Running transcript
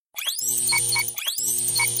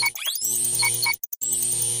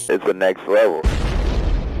It's the next level.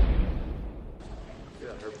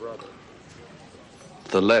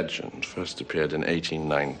 The legend first appeared in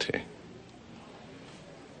 1890.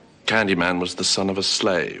 Candyman was the son of a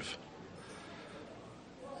slave.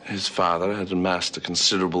 His father had amassed a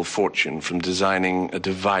considerable fortune from designing a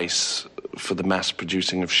device for the mass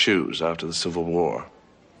producing of shoes after the Civil War.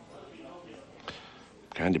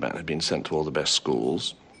 Candyman had been sent to all the best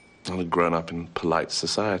schools and had grown up in polite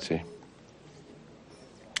society.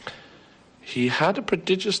 He had a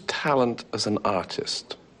prodigious talent as an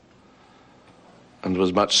artist and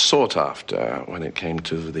was much sought after when it came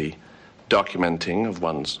to the documenting of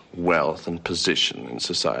one's wealth and position in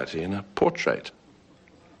society in a portrait.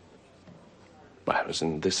 Well, it was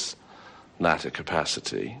in this latter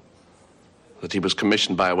capacity that he was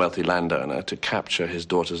commissioned by a wealthy landowner to capture his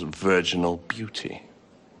daughter's virginal beauty.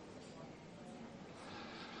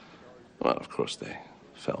 Well, of course, they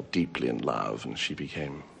fell deeply in love, and she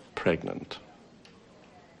became pregnant.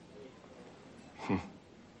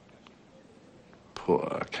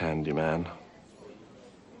 Poor Candyman.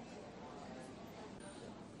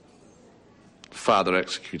 Father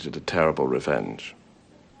executed a terrible revenge.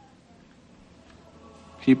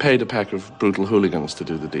 He paid a pack of brutal hooligans to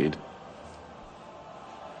do the deed.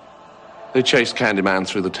 They chased Candyman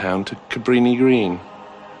through the town to Cabrini Green,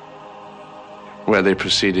 where they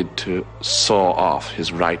proceeded to saw off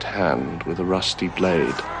his right hand with a rusty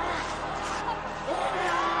blade.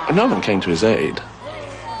 And no one came to his aid.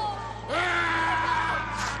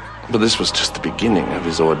 But this was just the beginning of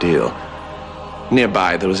his ordeal.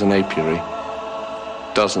 Nearby, there was an apiary.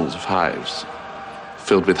 Dozens of hives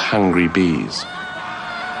filled with hungry bees.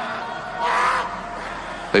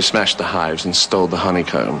 They smashed the hives and stole the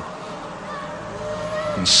honeycomb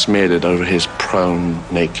and smeared it over his prone,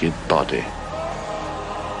 naked body.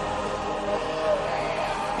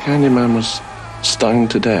 Candyman was stung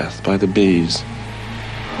to death by the bees.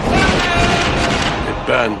 It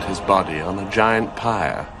burned his body on a giant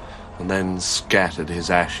pyre and then scattered his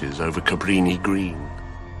ashes over Cabrini Green.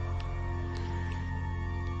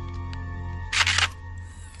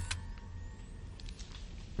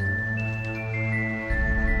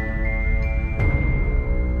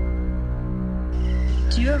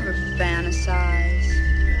 Do you ever fantasize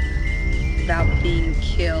about being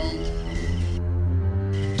killed?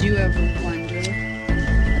 Do you ever wonder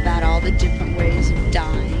about all the different ways of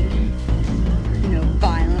dying?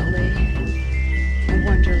 Violently. I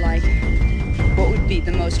wonder, what would be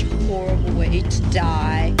the most horrible way to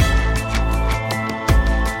die?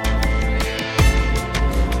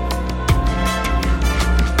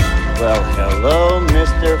 Well, hello,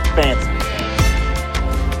 Mr. Fancy.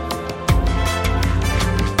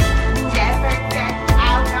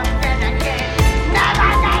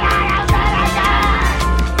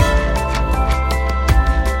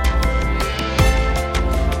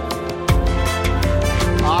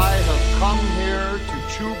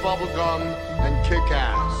 Bubblegum and kick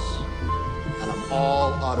ass, and I'm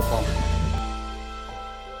all out of bubblegum.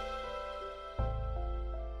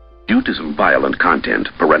 Due to some violent content,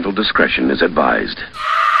 parental discretion is advised.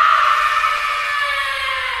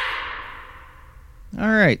 All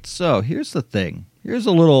right, so here's the thing. Here's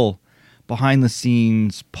a little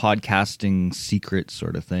behind-the-scenes podcasting secret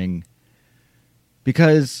sort of thing.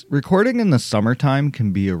 Because recording in the summertime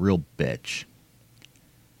can be a real bitch.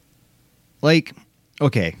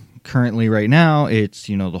 Okay, currently right now, it's,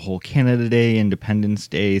 the whole Canada Day, Independence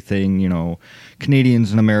Day thing, Canadians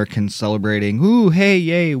and Americans celebrating, ooh, hey,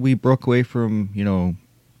 yay, we broke away from,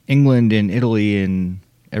 England and Italy and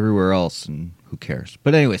everywhere else, and who cares?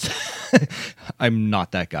 But anyways, I'm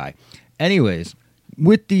not that guy. Anyways,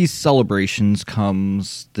 with these celebrations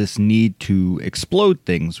comes this need to explode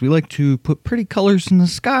things. We like to put pretty colors in the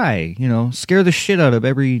sky, scare the shit out of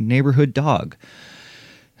every neighborhood dog.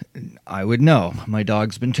 I would know. My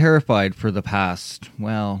dog's been terrified for the past,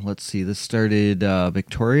 let's see, this started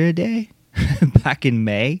Victoria Day back in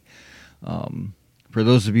May. For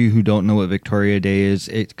those of you who don't know what Victoria Day is,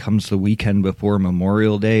 it comes the weekend before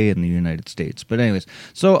Memorial Day in the United States. But anyways,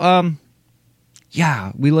 so,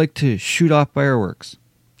 we like to shoot off fireworks.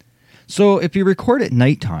 So if you record at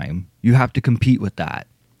nighttime, you have to compete with that.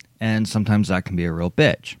 And sometimes that can be a real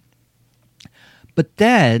bitch. But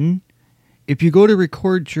then, if you go to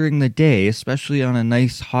record during the day, especially on a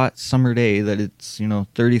nice hot summer day that it's,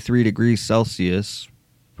 33 degrees Celsius,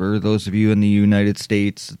 for those of you in the United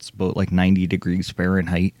States, it's about 90 degrees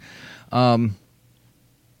Fahrenheit. Everyone's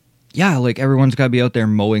got to be out there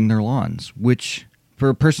mowing their lawns, which for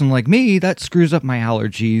a person like me, that screws up my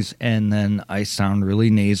allergies, and then I sound really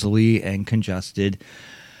nasally and congested.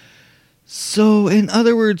 So, in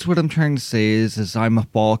other words, what I'm trying to say is I'm a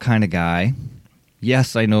fall kind of guy.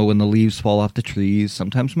 Yes, I know when the leaves fall off the trees,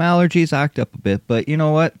 sometimes my allergies act up a bit, but you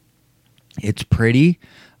know what? It's pretty.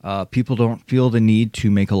 People don't feel the need to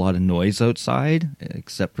make a lot of noise outside,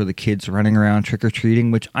 except for the kids running around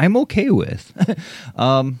trick-or-treating, which I'm okay with.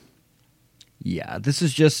 Yeah, this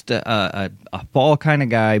is just a fall kind of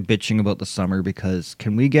guy bitching about the summer because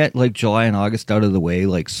can we get like July and August out of the way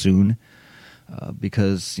like soon?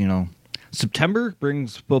 Because, you know, September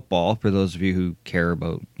brings football for those of you who care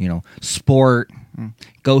about, you know, sport.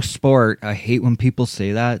 Go sport. I hate when people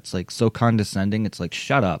say that. It's like so condescending. It's like,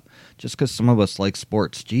 shut up. Just because some of us like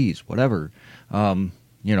sports, geez, whatever. You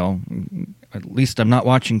know, at least I'm not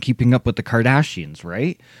watching Keeping Up with the Kardashians,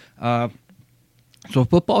 right? So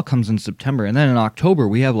football comes in September, and then in October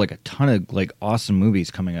we have like a ton of like awesome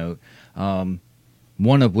movies coming out.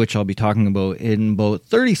 One of which I'll be talking about in about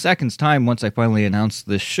 30 seconds time once I finally announce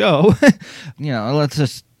this show. You know, let's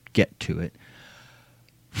just get to it.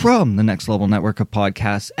 From the Next Level Network of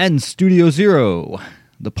podcasts and Studio Zero,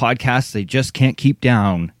 the podcast they just can't keep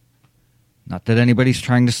down. Not that anybody's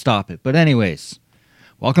trying to stop it, but anyways,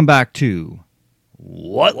 welcome back to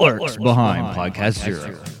What Lurks Behind Podcast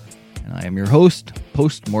Zero. And I am your host,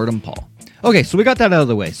 Postmortem Paul. Okay, so we got that out of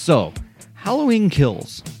the way. So, Halloween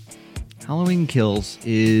Kills. Halloween Kills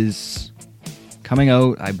is coming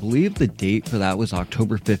out, I believe the date for that was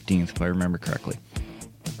October 15th, if I remember correctly.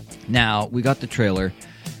 Now, we got the trailer,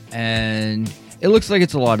 and it looks like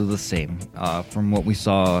it's a lot of the same from what we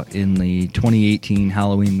saw in the 2018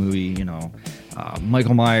 Halloween movie. You know,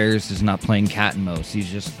 Michael Myers is not playing cat and mouse. He's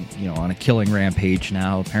just, you know, on a killing rampage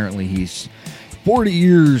now. Apparently he's 40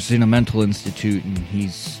 years in a mental institute, and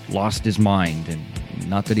he's lost his mind, and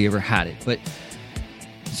not that he ever had it, but...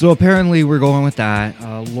 So apparently we're going with that.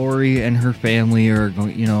 Laurie and her family are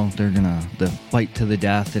going, you know, they're gonna fight to the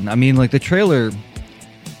death. And I mean, like the trailer.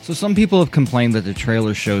 So some people have complained that the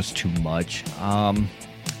trailer shows too much. I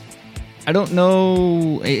don't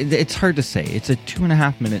know. It's hard to say. It's a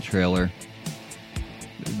 2.5 minute trailer.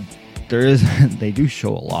 They do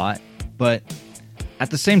show a lot, but at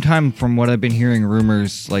the same time, from what I've been hearing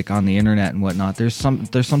rumors like on the internet and whatnot, there's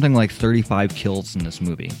something like 35 kills in this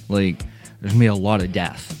movie. Like. There's going to be a lot of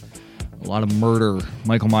death, a lot of murder.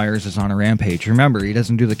 Michael Myers is on a rampage. Remember, he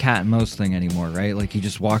doesn't do the cat and mouse thing anymore, right? Like, he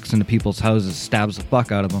just walks into people's houses, stabs the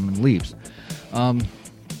fuck out of them, and leaves.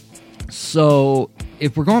 So,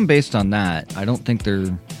 if we're going based on that, I don't think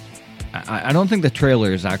I don't think the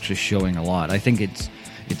trailer is actually showing a lot. I think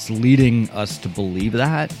it's leading us to believe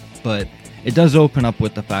that, but it does open up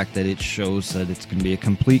with the fact that it shows that it's going to be a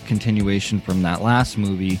complete continuation from that last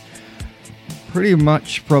movie, pretty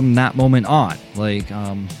much from that moment on. Like,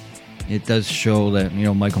 it does show that, you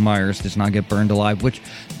know, Michael Myers does not get burned alive, which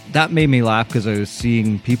that made me laugh because I was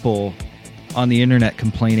seeing people on the internet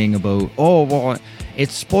complaining about, oh, well,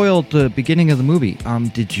 it spoiled the beginning of the movie.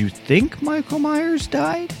 Did you think Michael Myers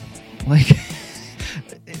died? Like,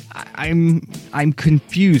 I'm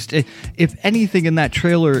confused. If anything in that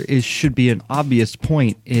trailer should be an obvious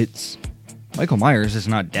point, it's Michael Myers is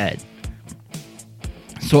not dead.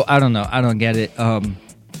 So, I don't know. I don't get it.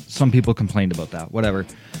 Some people complained about that. Whatever.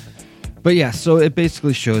 But yeah, so it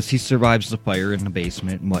basically shows he survives the fire in the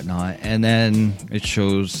basement and whatnot. And then it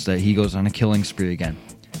shows that he goes on a killing spree again.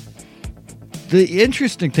 The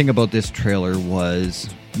interesting thing about this trailer was,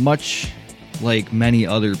 much like many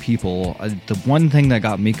other people, the one thing that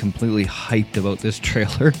got me completely hyped about this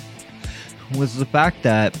trailer was the fact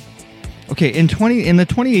that, okay, in the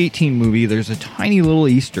 2018 movie, there's a tiny little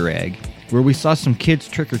Easter egg where we saw some kids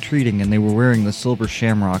trick-or-treating and they were wearing the silver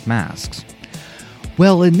shamrock masks.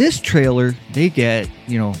 Well, in this trailer, they get,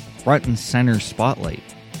 you know, front and center spotlight.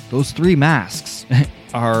 Those 3 masks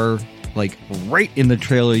are, like, right in the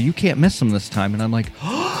trailer. You can't miss them this time. And I'm like,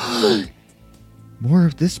 oh, more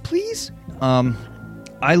of this, please? I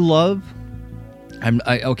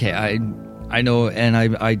know, and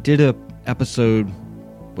I did a episode,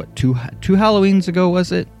 what, two Halloweens ago,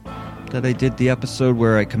 was it? That I did the episode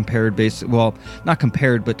where I compared not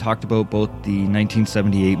compared, but talked about both the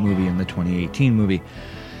 1978 movie and the 2018 movie.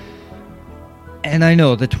 And I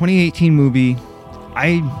know the 2018 movie,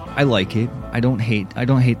 I like it. I don't hate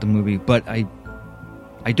the movie, but I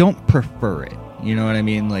don't prefer it. You know what I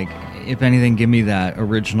mean? Like, if anything, give me that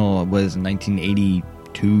original, was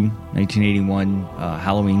 1981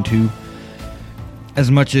 Halloween 2. As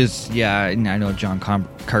much as, yeah, I know John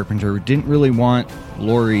Carpenter didn't really want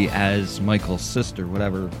Laurie as Michael's sister,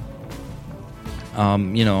 whatever.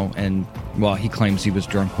 You know, and, well, he claims he was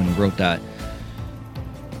drunk when he wrote that.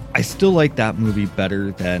 I still like that movie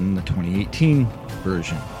better than the 2018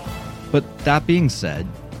 version. But that being said,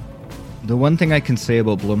 The one thing I can say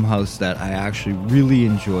about Blumhouse that I actually really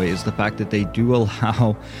enjoy is the fact that they do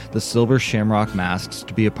allow the Silver Shamrock masks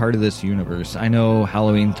to be a part of this universe. I know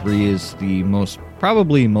Halloween 3 is the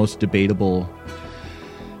probably most debatable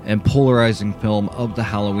and polarizing film of the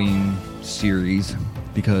Halloween series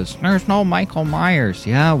because there's no Michael Myers.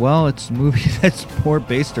 Yeah, well, it's a movie that's more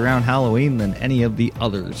based around Halloween than any of the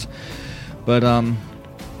others. But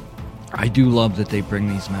I do love that they bring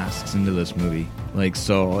these masks into this movie. Like,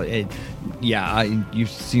 so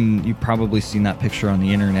you've probably seen that picture on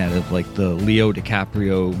the internet of like the Leo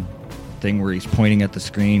DiCaprio thing where he's pointing at the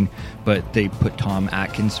screen, but they put Tom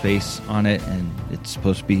Atkins' face on it, and it's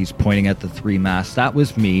supposed to be he's pointing at the 3 masks. That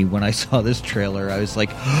was me when I saw this trailer. I was like,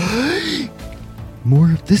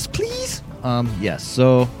 more of this, please. Yes.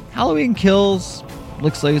 So Halloween Kills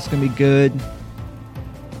looks like it's gonna be good,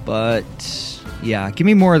 but yeah, give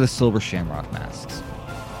me more of the Silver Shamrock masks.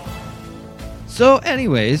 So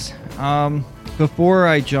anyways, before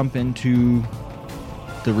I jump into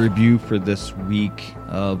the review for this week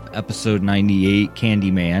of episode 98,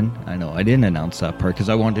 Candyman. I know I didn't announce that part because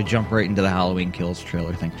I wanted to jump right into the Halloween Kills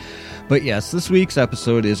trailer thing. But yes, this week's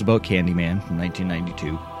episode is about Candyman from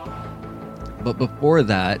 1992. But before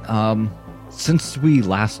that, since we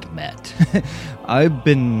last met, I've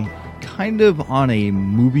been kind of on a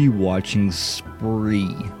movie watching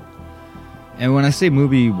spree. And when I say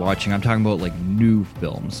movie watching, I'm talking about like new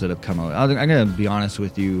films that have come out. I'm going to be honest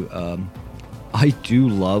with you. I do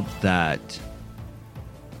love that.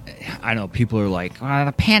 I know people are like,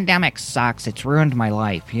 the pandemic sucks. It's ruined my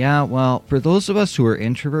life. Yeah, well, for those of us who are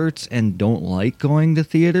introverts and don't like going to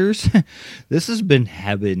theaters, this has been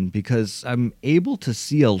heaven because I'm able to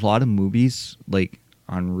see a lot of movies like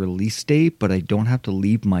on release date, but I don't have to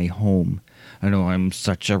leave my home. I know I'm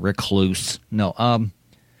such a recluse. The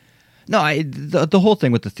whole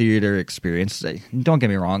thing with the theater experience, don't get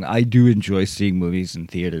me wrong, I do enjoy seeing movies in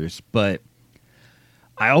theaters, but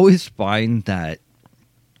I always find that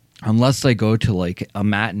unless I go to like a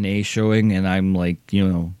matinee showing and I'm like,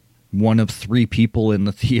 one of 3 people in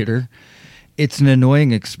the theater, it's an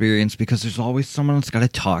annoying experience because there's always someone that's got to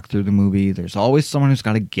talk through the movie. There's always someone who's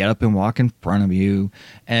got to get up and walk in front of you.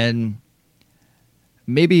 And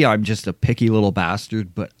maybe I'm just a picky little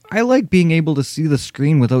bastard, but I like being able to see the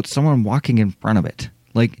screen without someone walking in front of it.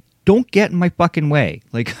 Like, don't get in my fucking way.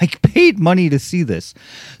 Like, I paid money to see this.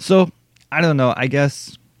 So, I don't know. I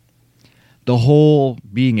guess the whole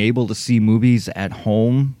being able to see movies at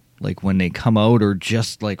home, like when they come out or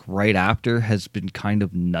just like right after, has been kind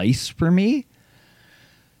of nice for me.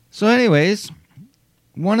 So anyways,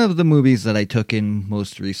 one of the movies that I took in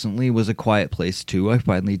most recently was A Quiet Place 2. I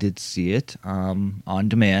finally did see it on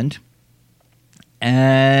demand.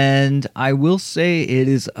 And I will say it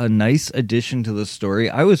is a nice addition to the story.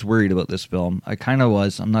 I was worried about this film. I kind of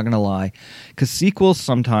was. I'm not going to lie. Because sequels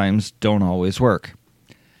sometimes don't always work.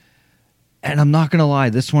 And I'm not going to lie.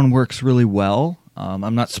 This one works really well.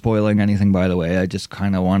 I'm not spoiling anything, by the way. I just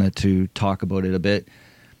kind of wanted to talk about it a bit.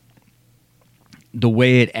 The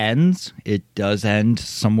way it ends, it does end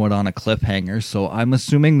somewhat on a cliffhanger. So I'm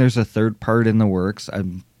assuming there's a third part in the works.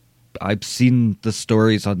 I've seen the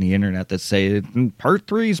stories on the internet that say part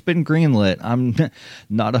 3's been greenlit. I'm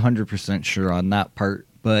not 100% sure on that part,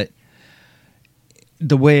 but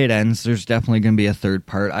the way it ends, there's definitely going to be a third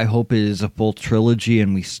part. I hope it is a full trilogy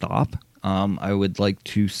and we stop. I would like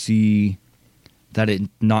to see that it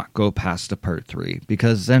not go past a part 3,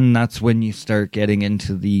 because then that's when you start getting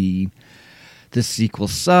into the sequel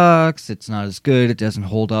sucks, it's not as good, it doesn't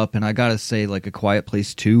hold up, and I gotta say, like, A Quiet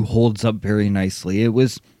Place 2 holds up very nicely.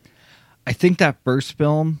 I think that first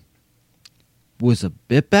film was a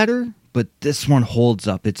bit better, but this one holds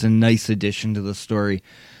up. It's a nice addition to the story.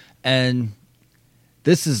 And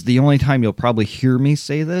this is the only time you'll probably hear me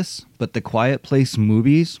say this, but the Quiet Place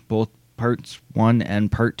movies, both parts 1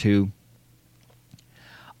 and part 2,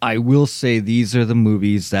 I will say these are the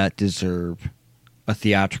movies that deserve a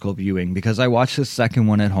theatrical viewing, because I watched the second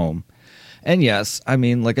one at home. And yes, I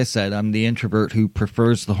mean, like I said, I'm the introvert who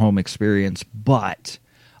prefers the home experience, but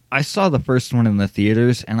I saw the first one in the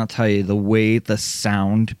theaters, and I'll tell you, the way the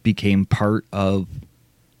sound became part of,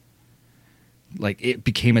 like, it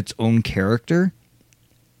became its own character,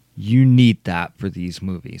 you need that for these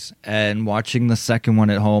movies. And watching the second one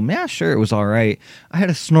at home, yeah, sure, it was all right. I had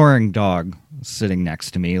a snoring dog sitting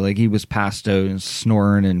next to me. Like, he was passed out and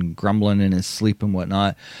snoring and grumbling in his sleep and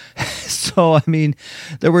whatnot. So, I mean,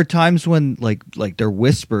 there were times when, like they're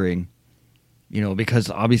whispering, because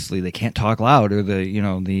obviously they can't talk loud, or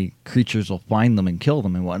the creatures will find them and kill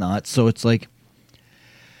them and whatnot. So it's like,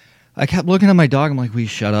 I kept looking at my dog. I'm like, will you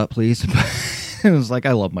shut up, please? It was like,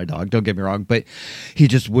 I love my dog, don't get me wrong, but he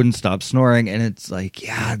just wouldn't stop snoring. And it's like,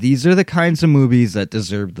 yeah, these are the kinds of movies that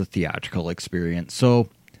deserve the theatrical experience. So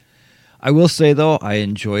I will say, though, I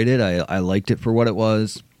enjoyed it. I liked it for what it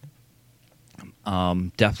was.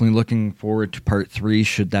 Definitely looking forward to part 3,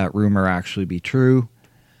 should that rumor actually be true,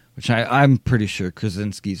 which I'm pretty sure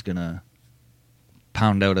Krasinski's going to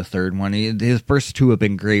pound out a third one. His first 2 have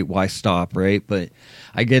been great. Why stop, right? But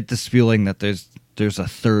I get this feeling that there's a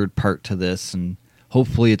third part to this, and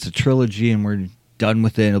hopefully it's a trilogy and we're done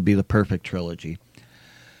with it. It'll be the perfect trilogy.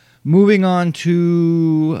 Moving on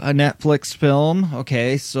to a Netflix film.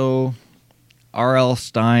 Okay, so R.L.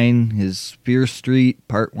 Stine, his Fear Street,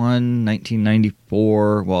 Part 1,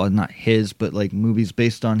 1994. Well, not his, but like movies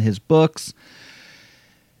based on his books.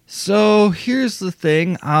 So here's the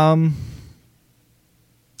thing.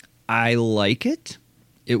 I like it.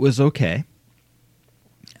 It was okay.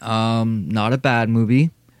 Not a bad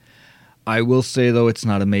movie. I will say, though, it's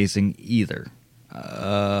not amazing either.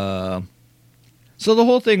 So the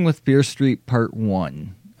whole thing with Fear Street Part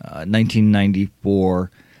 1,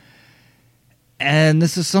 1994, and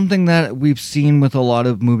this is something that we've seen with a lot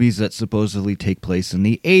of movies that supposedly take place in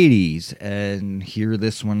the 80s, and here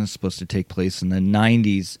this one is supposed to take place in the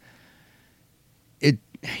 90s.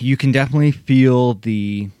 You can definitely feel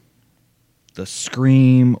the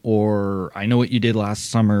Scream or I Know What You Did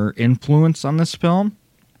Last Summer influence on this film,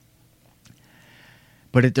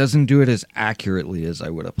 but it doesn't do it as accurately as I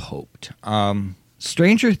would have hoped.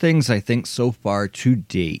 Stranger Things, I think, so far to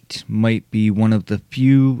date, might be one of the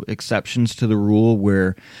few exceptions to the rule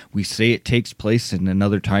where we say it takes place in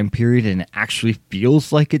another time period and it actually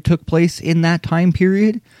feels like it took place in that time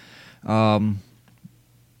period. I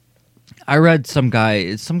read some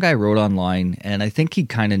guy wrote online, and I think he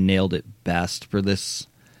kind of nailed it best for this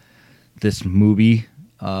movie,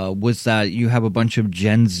 was that you have a bunch of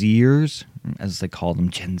Gen Zers, as they call them,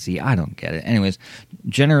 Gen Z, I don't get it. Anyways,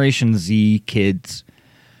 Generation Z kids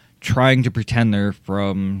trying to pretend they're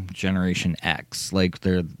from Generation X, like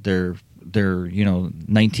they're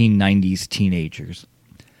 1990s teenagers.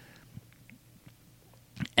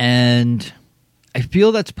 And I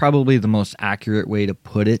feel that's probably the most accurate way to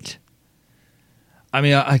put it. I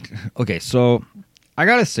mean, okay, so I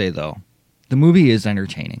gotta say, though, the movie is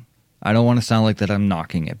entertaining. I don't want to sound like that I'm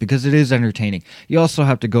knocking it, because it is entertaining. You also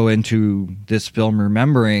have to go into this film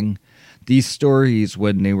remembering these stories,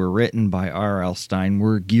 when they were written by R.L. Stine,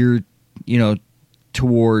 were geared,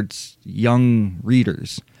 towards young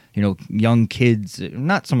readers, young kids,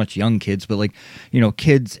 not so much young kids, but like,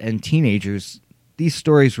 kids and teenagers. These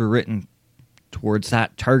stories were written towards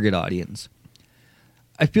that target audience.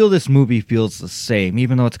 I feel this movie feels the same,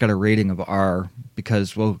 even though it's got a rating of R,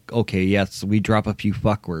 because, well, okay, yes, we drop a few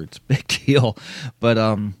fuck words, big deal, but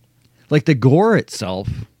like the gore itself,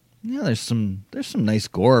 there's some nice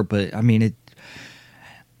gore, but I mean,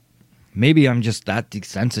 maybe I'm just that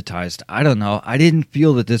desensitized. I don't know. I didn't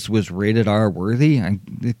feel that this was rated R worthy.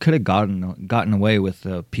 It could have gotten away with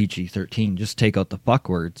PG-13, just take out the fuck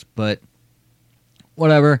words, but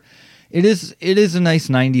whatever. It is a nice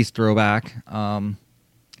 90s throwback.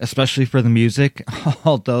 Especially for the music,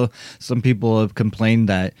 although some people have complained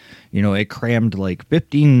that, it crammed like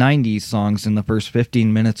 15 90s songs in the first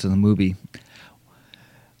 15 minutes of the movie.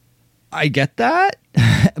 I get that,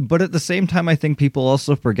 but at the same time, I think people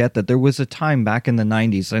also forget that there was a time back in the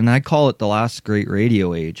 90s, and I call it the last great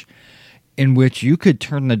radio age, in which you could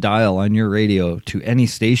turn the dial on your radio to any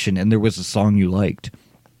station and there was a song you liked.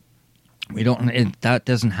 That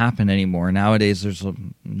doesn't happen anymore. Nowadays, there's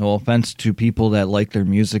no offense to people that like their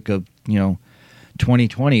music of,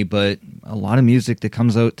 2020, but a lot of music that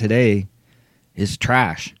comes out today is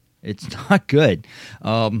trash. It's not good.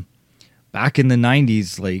 Back in the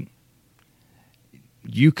 90s, like,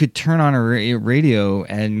 you could turn on a radio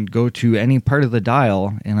and go to any part of the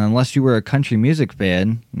dial, and unless you were a country music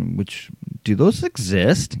fan, which, do those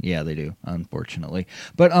exist? Yeah, they do, unfortunately.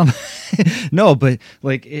 But no, but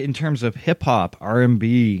like in terms of hip hop,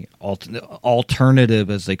 R&B, alternative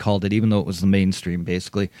as they called it, even though it was the mainstream,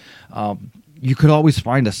 basically, you could always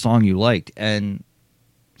find a song you liked, and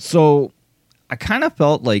so I kind of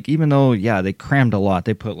felt like, even though they crammed a lot,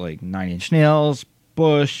 they put like 9 Inch Nails,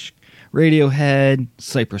 Bush, Radiohead,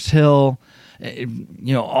 Cypress Hill,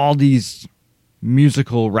 all these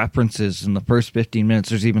musical references in the first 15 minutes.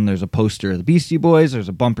 There's a poster of the Beastie Boys, there's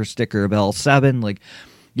a bumper sticker of L7, like,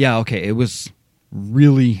 yeah, okay, it was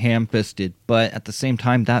really ham-fisted, but at the same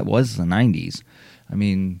time, that was the 90s. I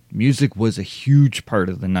mean, music was a huge part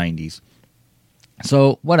of the 90s.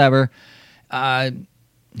 So, whatever.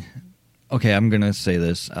 Okay, I'm gonna say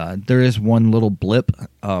this. There is one little blip.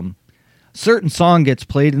 Certain song gets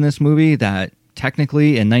played in this movie that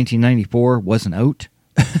technically in 1994 wasn't out.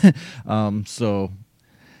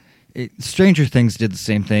 Stranger Things did the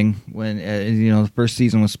same thing when the first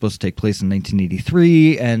season was supposed to take place in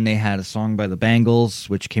 1983, and they had a song by the Bangles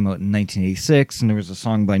which came out in 1986, and there was a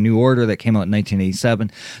song by New Order that came out in 1987.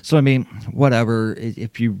 So I mean, whatever,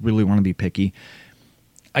 if you really want to be picky.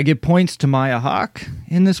 I give points to Maya Hawke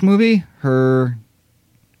in this movie. Her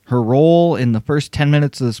role in the first 10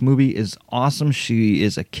 minutes of this movie is awesome. She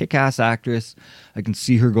is a kick-ass actress. I can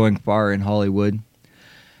see her going far in Hollywood.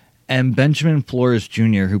 And Benjamin Flores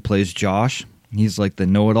Jr., who plays Josh, he's like the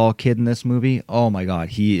know-it-all kid in this movie. Oh my god,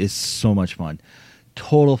 he is so much fun.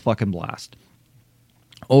 Total fucking blast.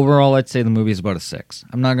 Overall, I'd say the movie is about a 6.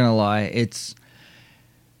 I'm not going to lie. It's,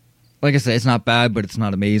 like I said, it's not bad, but it's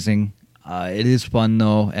not amazing. It is fun,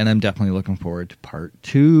 though, and I'm definitely looking forward to part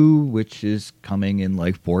 2, which is coming in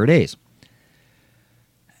like 4 days.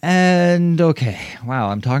 And, okay, wow,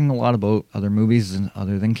 I'm talking a lot about other movies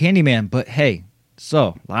other than Candyman, but hey,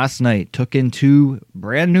 so last night took in 2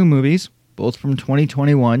 brand new movies, both from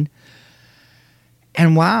 2021,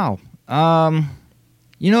 and wow,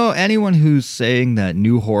 anyone who's saying that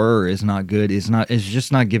new horror is not good is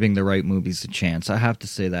just not giving the right movies a chance. I have to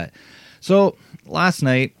say that. So last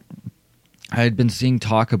night, I had been seeing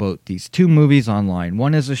talk about these 2 movies online.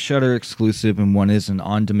 One is a Shudder exclusive, and one is an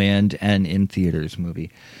on-demand and in-theaters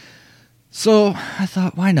movie. So I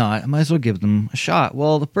thought, why not? I might as well give them a shot.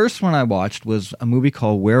 Well, the first one I watched was a movie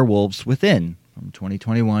called Werewolves Within from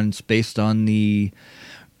 2021. It's based on the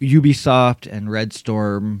Ubisoft and Red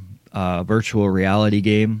Storm virtual reality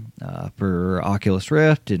game for Oculus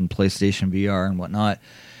Rift and PlayStation VR and whatnot.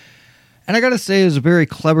 And I gotta say, it was a very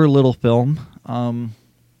clever little film.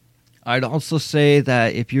 I'd also say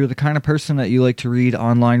that if you're the kind of person that you like to read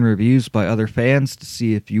online reviews by other fans to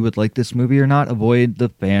see if you would like this movie or not, avoid the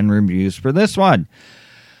fan reviews for this one.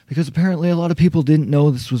 Because apparently a lot of people didn't know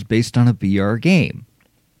this was based on a VR game.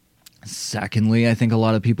 Secondly, I think a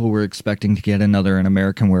lot of people were expecting to get another An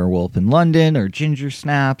American Werewolf in London, or Ginger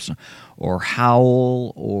Snaps, or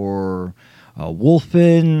Howl, or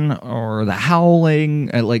Wolfen, or The Howling.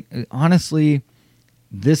 Honestly,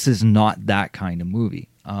 this is not that kind of movie.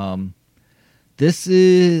 This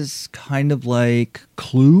is kind of like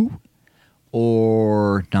Clue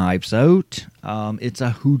or Knives Out. It's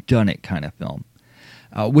a whodunit kind of film,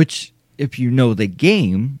 which, if you know the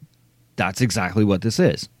game, that's exactly what this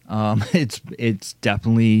is. It's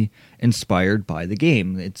definitely inspired by the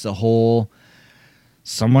game. It's a whole,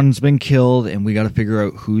 someone's been killed, and we got to figure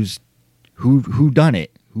out who done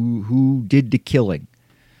it, who did the killing.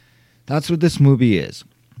 That's what this movie is.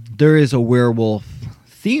 There is a werewolf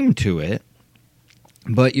theme to it,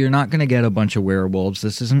 but you're not going to get a bunch of werewolves.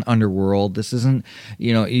 This isn't Underworld. This isn't,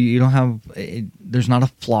 you don't have, there's not a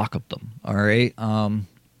flock of them, all right?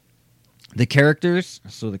 The characters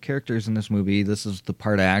in this movie, this is the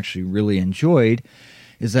part I actually really enjoyed,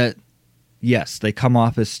 is that, yes, they come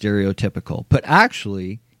off as stereotypical, but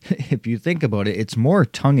actually, if you think about it, it's more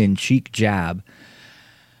tongue-in-cheek jab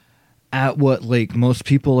at what most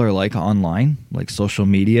people are like online, like social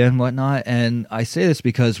media and whatnot. And I say this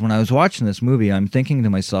because when I was watching this movie, I'm thinking to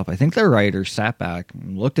myself, I think the writer sat back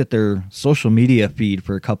and looked at their social media feed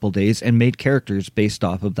for a couple days and made characters based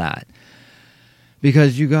off of that.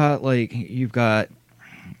 Because you've got the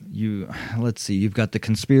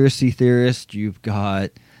conspiracy theorist, you've got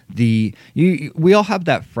we all have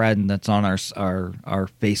that friend that's on our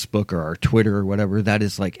Facebook or our Twitter or whatever that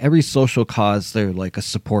is like every social cause they're like a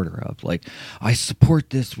supporter of. Like, I support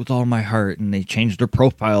this with all my heart, and they change their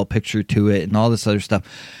profile picture to it and all this other stuff.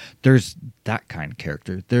 There's that kind of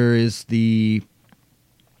character. There is the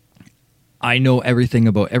I know everything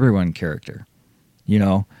about everyone character.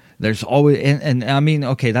 There's always, and I mean,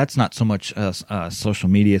 okay, that's not so much a social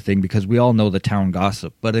media thing because we all know the town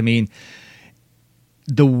gossip, but I mean,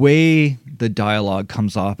 the way the dialogue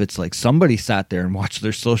comes off, it's like somebody sat there and watched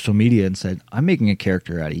their social media and said, I'm making a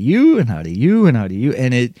character out of you and out of you and out of you.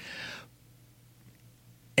 And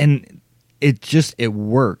it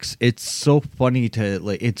works. It's so funny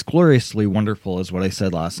it's gloriously wonderful is what I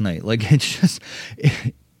said last night.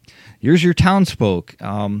 Here's your townsfolk.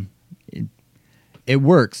 It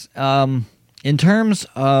works. In terms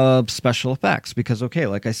of special effects, because, okay,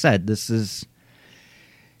 like I said, this is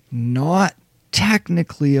not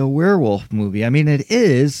technically a werewolf movie. I mean, it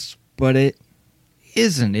is, but it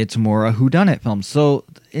isn't. It's more a whodunit film. So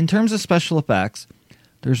in terms of special effects,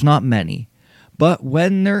 there's not many. But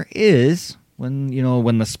when there is, when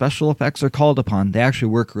the special effects are called upon, they actually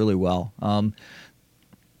work really well.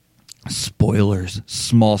 Spoilers,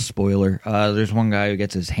 small spoiler. There's one guy who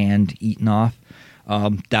gets his hand eaten off.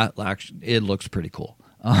 It looks pretty cool.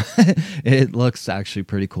 It looks actually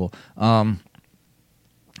pretty cool.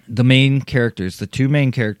 The main characters, the two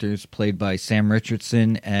main characters, played by Sam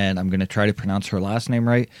Richardson, and I'm going to try to pronounce her last name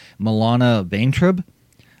right, Milana Vaintrub.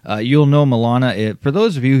 You'll know Milana. For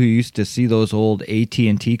those of you who used to see those old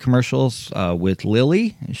AT&T commercials with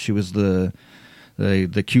Lily, she was the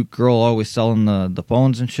cute girl always selling the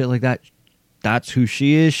phones and shit like that. That's who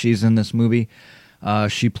she is. She's in this movie.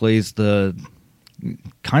 She plays the...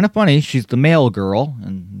 kind of funny, she's the male girl,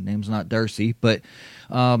 and her name's not Darcy, but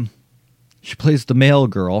she plays the male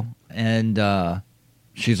girl, and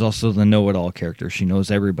she's also the know-it-all character. She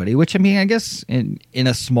knows everybody, which, I mean, I guess in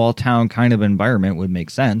a small-town kind of environment would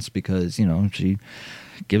make sense, because, you know, she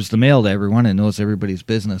gives the mail to everyone and knows everybody's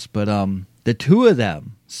business. But the two of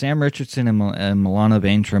them, Sam Richardson and Milana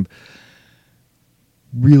Vaintrub,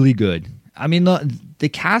 really good. I mean, the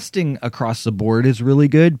casting across the board is really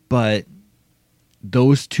good, but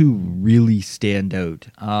those two really stand out.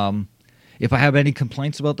 If I have any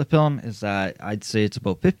complaints about the film, is that I'd say it's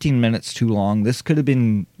about 15 minutes too long. This could have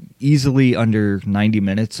been easily under 90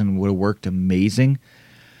 minutes and would have worked amazing.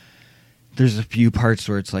 There's a few parts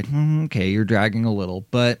where it's like, okay, you're dragging a little,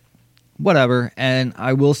 but whatever. And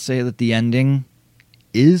I will say that the ending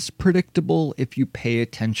is predictable if you pay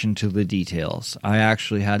attention to the details. I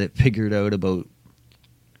actually had it figured out about,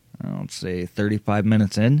 let's say, 35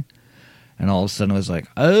 minutes in. And all of a sudden I was like,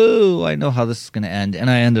 oh, I know how this is going to end. And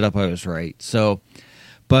I was right. So,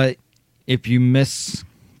 but if you miss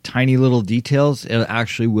tiny little details, it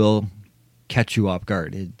actually will catch you off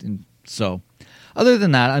guard. So, other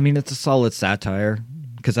than that, I mean, it's a solid satire,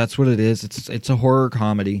 because that's what it is. It's a horror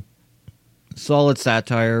comedy. Solid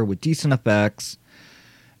satire with decent effects.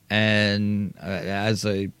 And as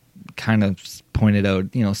I kind of pointed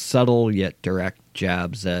out, you know, subtle yet direct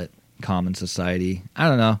jabs at common society. I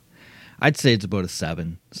don't know. I'd say it's about a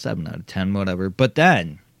 7 out of 10, whatever. But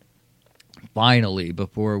then, finally,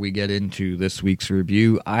 before we get into this week's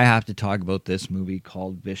review, I have to talk about this movie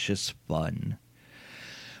called Vicious Fun.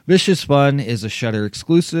 Vicious Fun is a Shudder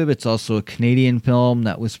exclusive. It's also a Canadian film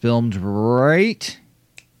that was filmed right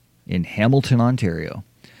in Hamilton, Ontario,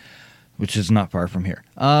 which is not far from here.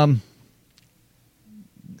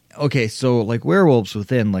 Okay, so, like, Werewolves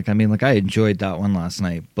Within, I enjoyed that one last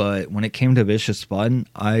night, but when it came to Vicious Fun,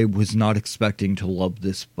 I was not expecting to love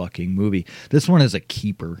this fucking movie. This one is a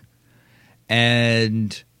keeper.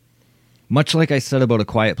 And much like I said about A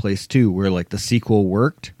Quiet Place 2, where, the sequel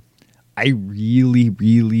worked, I really,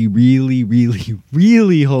 really, really, really,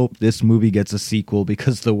 really hope this movie gets a sequel,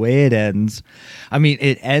 because the way it ends, I mean,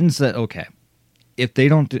 it ends that, okay, if they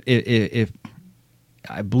don't, if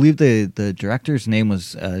I believe the director's name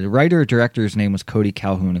was the writer-director's name was Cody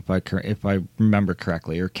Calhoun, if I remember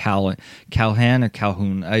correctly, or Calhan or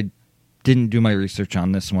Calhoun. I didn't do my research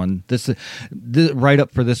on this one. The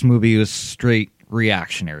write-up for this movie was straight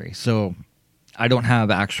reactionary, so I don't have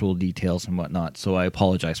actual details and whatnot. So I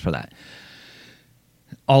apologize for that.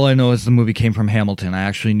 All I know is the movie came from Hamilton. I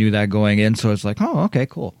actually knew that going in, so I was like, oh, okay,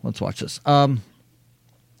 cool, let's watch this.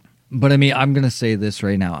 But I mean, I'm going to say this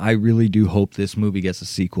right now. I really do hope this movie gets a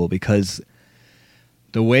sequel, because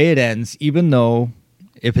the way it ends, even though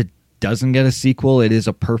if it doesn't get a sequel, it is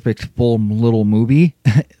a perfect full little movie,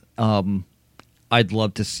 I'd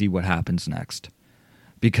love to see what happens next.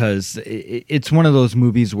 Because it's one of those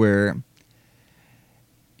movies where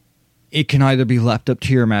it can either be left up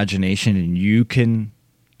to your imagination and you can,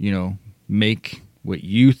 you know, make what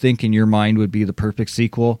you think in your mind would be the perfect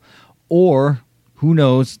sequel, or who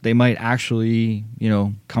knows, they might actually, you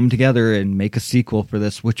know, come together and make a sequel for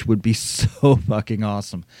this, which would be so fucking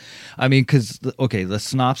awesome. I mean, because, okay, the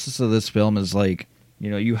synopsis of this film is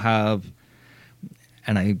you have,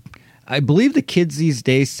 and I believe the kids these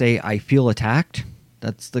days say, I feel attacked.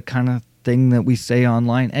 That's the kind of thing that we say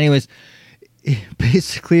online. Anyways,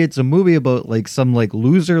 basically it's a movie about some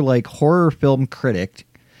loser horror film critic,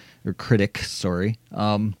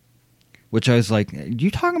 which I was like, you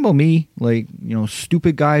talking about me?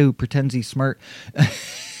 Stupid guy who pretends he's smart.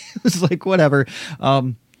 It was whatever.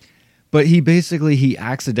 But he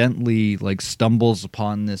accidentally stumbles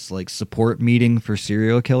upon this support meeting for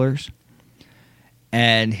serial killers.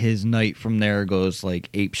 And his night from there goes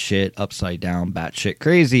ape shit, upside down, batshit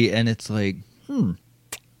crazy. And it's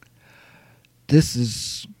this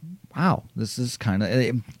is kind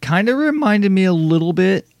of reminded me a little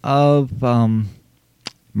bit of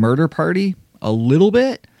Murder Party, a little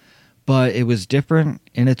bit, but it was different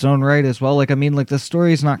in its own right as well. The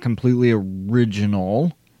story is not completely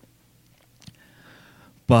original,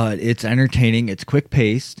 but it's entertaining. It's quick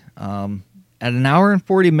paced. At an hour and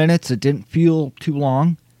 40 minutes, it didn't feel too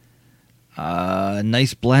long.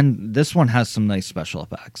 Nice blend. This one has some nice special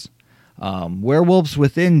effects. Werewolves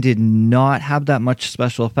Within did not have that much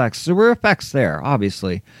special effects. There were effects there,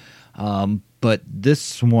 obviously. But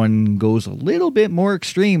this one goes a little bit more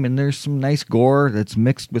extreme, and there's some nice gore that's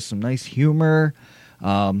mixed with some nice humor.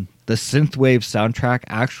 The synthwave soundtrack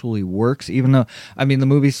actually works, even though, I mean, the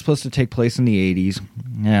movie's supposed to take place in the 80s.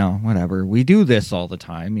 Yeah, whatever. We do this all the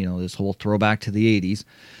time, this whole throwback to the 80s.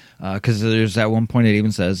 Because there's at one point it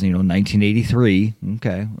even says, 1983.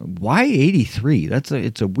 Okay, why 83?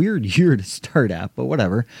 It's a weird year to start at, but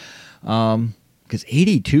whatever. Because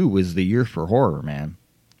 82 was the year for horror, man.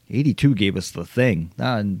 82 gave us The Thing.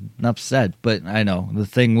 Enough said, but I know The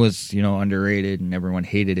Thing was underrated and everyone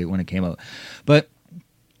hated it when it came out. But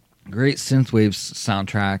great synthwave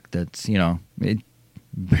soundtrack. That's it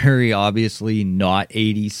very obviously not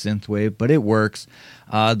 80s synthwave, but it works.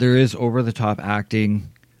 There is over the top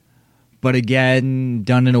acting. But again,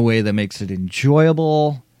 done in a way that makes it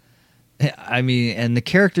enjoyable. I mean, and the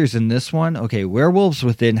characters in this one, okay, Werewolves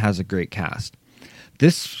Within has a great cast.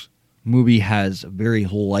 This movie has a very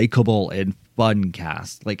likable and fun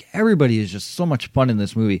cast. Like, everybody is just so much fun in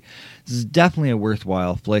this movie. This is definitely a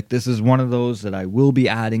worthwhile flick. This is one of those that I will be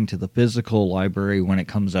adding to the physical library when it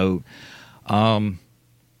comes out. And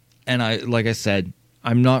like I said,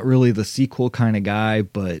 I'm not really the sequel kind of guy,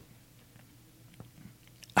 but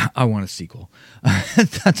I want a sequel.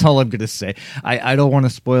 That's all I'm going to say. I don't want to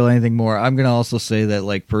spoil anything more. I'm going to also say that,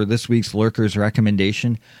 like, for this week's Lurkers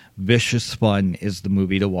recommendation, Vicious Fun is the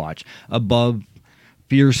movie to watch. Above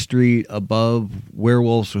Fear Street, above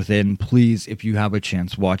Werewolves Within, please, if you have a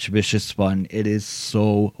chance, watch Vicious Fun. It is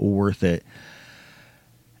so worth it.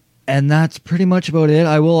 And that's pretty much about it.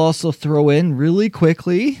 I will also throw in really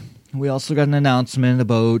quickly, we also got an announcement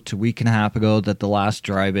about a week and a half ago that The Last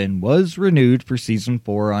Drive-In was renewed for season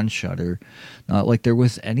 4 on Shudder. Not like there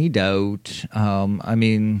was any doubt. I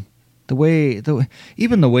mean,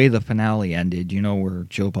 even the way the finale ended, where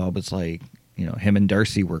Joe Bob was like, him and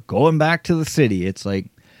Darcy were going back to the city. It's like,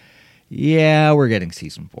 yeah, we're getting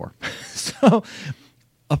season 4. So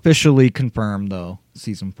officially confirmed, though,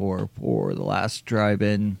 season 4 for The Last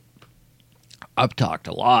Drive-In. I've talked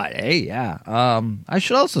a lot. Hey, yeah. I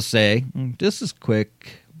should also say, this is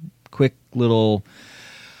quick little,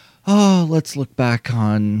 let's look back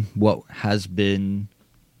on what has been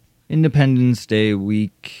Independence Day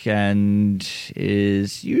weekend.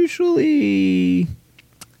 Is usually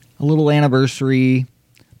a little anniversary,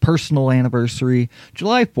 personal anniversary.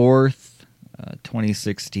 July 4th,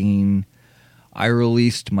 2016, I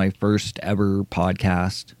released my first ever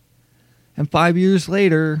podcast. And 5 years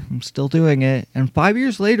later, I'm still doing it. And 5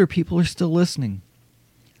 years later, people are still listening.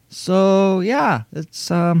 So, yeah, it's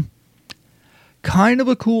kind of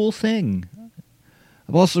a cool thing.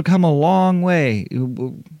 I've also come a long way.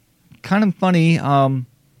 Kind of funny.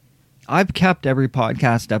 I've kept every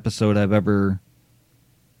podcast episode I've ever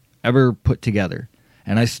put together.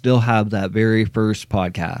 And I still have that very first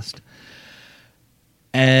podcast.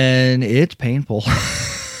 And it's painful.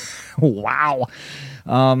 Wow.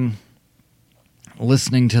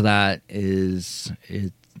 Listening to that it's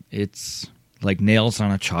like nails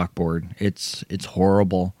on a chalkboard. It's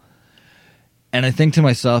horrible. And I think to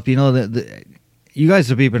myself, that you guys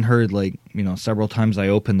have even heard, like, several times I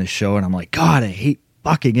open the show and I'm like, God, I hate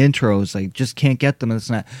fucking intros. I just can't get them. And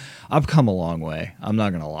it's not. I've come a long way. I'm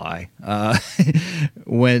not gonna lie.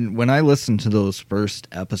 When I listen to those first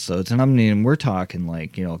episodes, and we're talking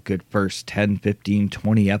like, good first 10, 15,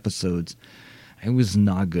 20 episodes, I was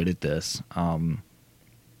not good at this.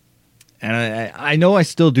 And I know I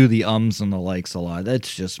still do the ums and the likes a lot.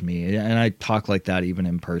 That's just me. And I talk like that even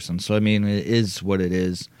in person. So, I mean, it is what it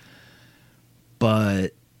is.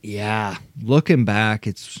 But, yeah, looking back,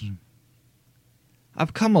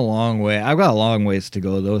 I've come a long way. I've got a long ways to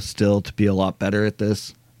go, though, still, to be a lot better at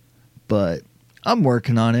this. But I'm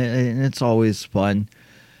working on it, and it's always fun.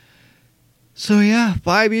 So, yeah,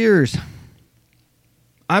 5 years.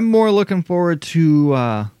 I'm more looking forward to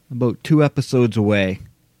about 2 episodes away.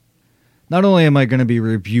 Not only am I going to be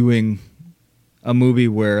reviewing a movie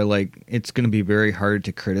where, like, it's going to be very hard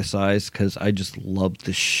to criticize because I just love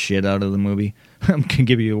the shit out of the movie. I'm going to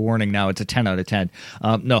give you a warning now. It's a 10 out of 10.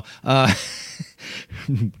 No.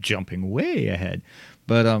 Jumping way ahead.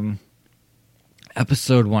 But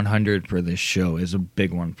episode 100 for this show is a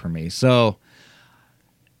big one for me. So,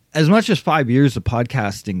 as much as 5 years of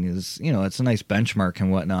podcasting is, it's a nice benchmark and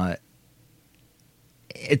whatnot,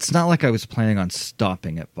 it's not like I was planning on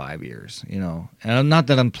stopping at 5 years, And not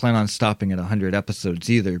that I'm planning on stopping at 100 episodes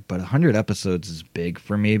either, but 100 episodes is big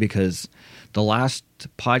for me because the last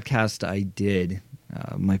podcast I did,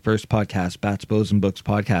 my first podcast, Bats, Bows, and Books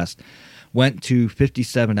podcast, went to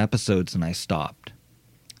 57 episodes and I stopped.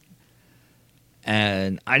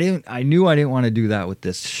 And I knew I didn't want to do that with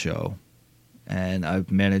this show. And I've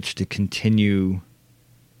managed to continue,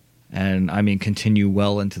 and I mean continue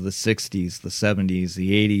well into the 60s, the 70s,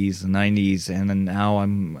 the 80s, the 90s, and then now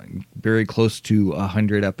I'm very close to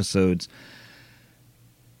 100 episodes.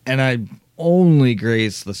 And I only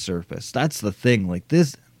grazed the surface. That's the thing. Like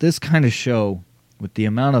this kind of show, with the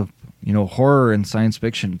amount of, you know, horror and science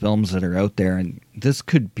fiction films that are out there, and this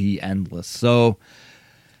could be endless. So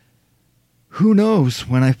who knows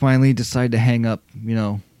when I finally decide to hang up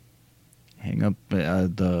the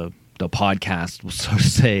podcast, so to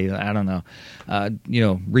say. I don't know.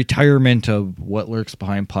 Retirement of What Lurks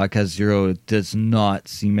Behind Podcast Zero does not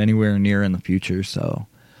seem anywhere near in the future. So,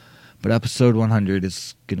 but episode 100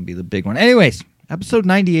 is going to be the big one. Anyways, episode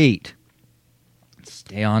 98.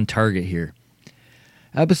 Stay on target here.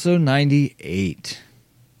 Episode 98.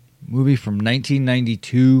 Movie from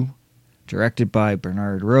 1992, directed by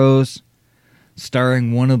Bernard Rose,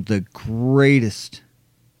 starring one of the greatest,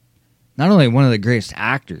 not only one of the greatest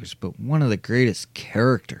actors, but one of the greatest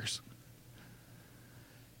characters.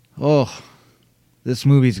 Oh, this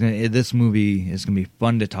movie is gonna be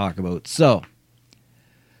fun to talk about. So,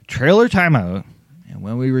 trailer timeout, and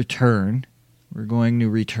when we return, we're going to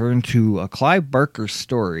return to a Clive Barker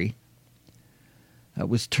story that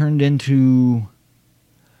was turned into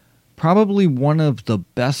probably one of the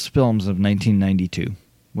best films of 1992.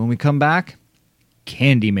 When we come back,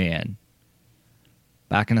 Candyman.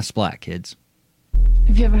 Back in a splat, kids.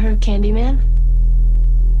 Have you ever heard of Candyman?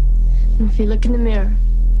 If you look in the mirror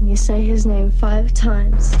and you say his name 5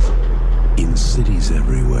 times. In cities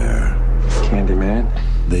everywhere, Candyman?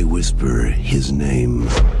 they whisper his name.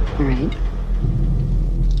 Right.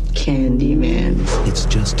 Candyman. It's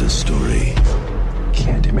just a story.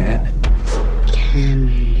 Candyman?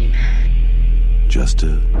 Candyman. Just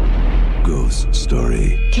a ghost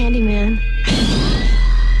story. Candyman.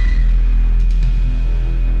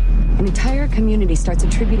 An entire community starts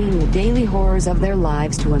attributing the daily horrors of their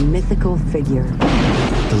lives to a mythical figure.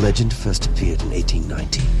 The legend first appeared in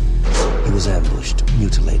 1890. He was ambushed,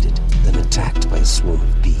 mutilated, then attacked by a swarm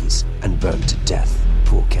of bees and burned to death.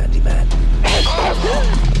 Poor Candyman.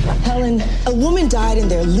 Helen, a woman died in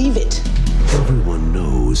there. Leave it. Everyone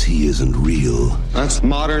knows he isn't real. That's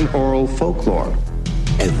modern oral folklore.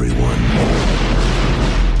 Everyone.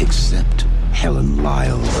 Except Helen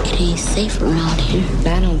Lyle. It ain't safe around here.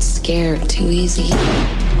 I don't scare too easy.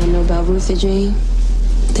 Wanna know about Ruthie Jean?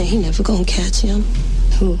 They ain't never gonna catch him.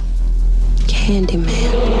 Who? Candyman.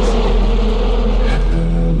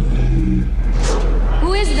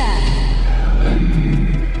 Who is that?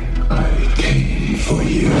 I came for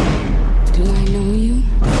you. Do I know you?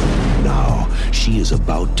 Now, she is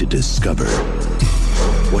about to discover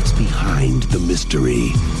what's behind the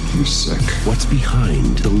mystery. You sick. What's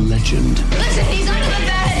behind the legend. Listen, he's under the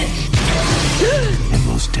bed! And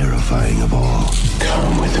most terrifying of all,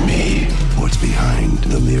 come with me. What's behind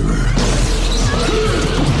the mirror?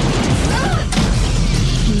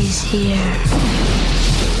 He's here.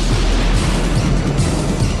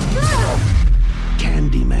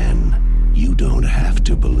 Candyman, you don't have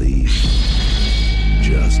to believe.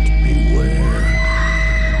 Just beware.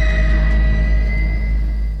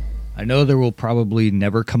 I know there will probably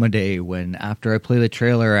never come a day when, after I play the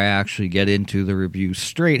trailer, I actually get into the review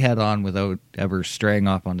straight head on without ever straying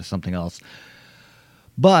off onto something else.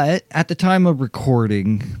 But at the time of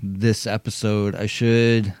recording this episode, I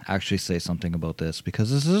should actually say something about this,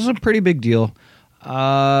 because this is a pretty big deal.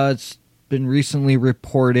 It's been recently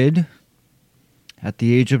reported at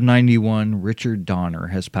the age of 91, Richard Donner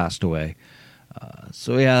has passed away.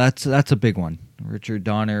 So yeah, that's a big one. Richard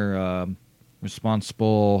Donner,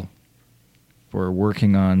 responsible for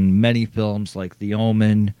working on many films like The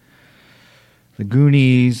Omen, The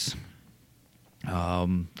Goonies,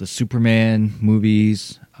 the Superman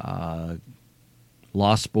movies,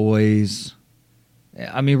 Lost Boys.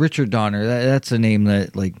 I mean, Richard Donner, that's a name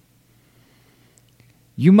that, like,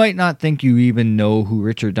 you might not think you even know who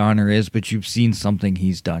Richard Donner is, but you've seen something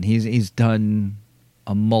he's done. He's done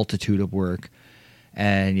a multitude of work.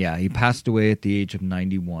 And yeah, he passed away at the age of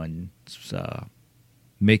 91. It's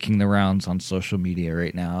making the rounds on social media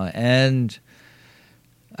right now. And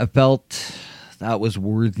I felt that was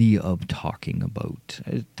worthy of talking about.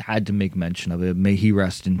 I had to make mention of it. May he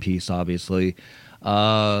rest in peace, obviously.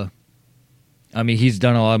 I mean, he's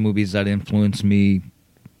done a lot of movies that influenced me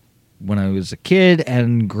when I was a kid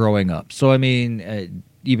and growing up. So, I mean,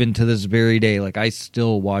 even to this very day, like, I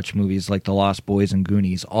still watch movies like The Lost Boys and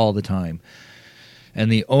Goonies all the time.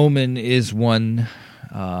 And The Omen is one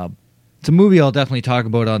it's a movie I'll definitely talk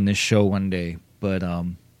about on this show one day. But a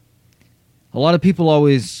lot of people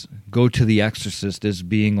always go to The Exorcist as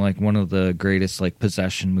being like one of the greatest like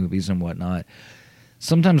possession movies and whatnot.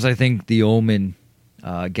 Sometimes I think The Omen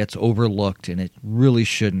gets overlooked, and it really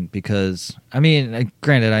shouldn't, because, I mean,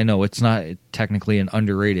 granted, I know it's not technically an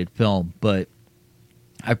underrated film, but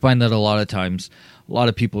I find that a lot of times a lot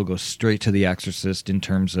of people go straight to The Exorcist in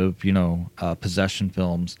terms of, you know, possession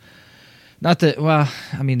films. Not that, well,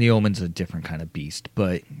 I mean, The Omen's a different kind of beast,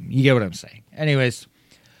 but you get what I'm saying. Anyways,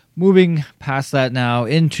 moving past that now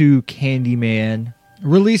into Candyman,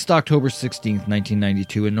 released October 16th,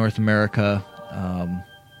 1992 in North America,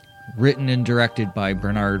 written and directed by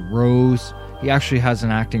Bernard Rose. He actually has an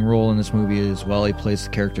acting role in this movie as well. He plays the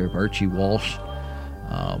character of Archie Walsh.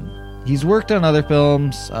 He's worked on other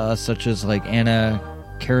films, such as like Anna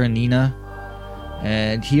Karenina,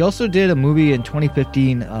 and he also did a movie in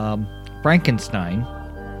 2015, Frankenstein,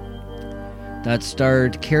 that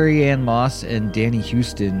starred Carrie Ann Moss and Danny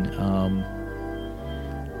Houston,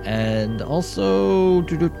 and also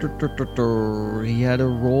he had a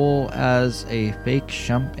role as a fake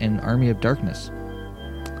Shump in Army of Darkness.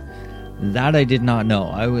 That I did not know.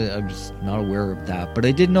 I was not aware of that. But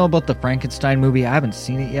I did know about the Frankenstein movie. I haven't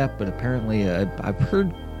seen it yet, but apparently I've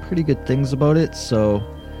heard pretty good things about it. So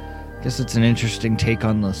I guess it's an interesting take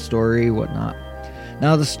on the story, whatnot.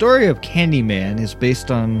 Now, the story of Candyman is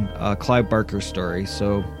based on Clive Barker's story.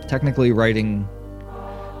 So technically writing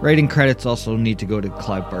credits also need to go to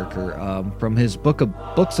Clive Barker. From his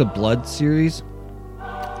Books of Blood series.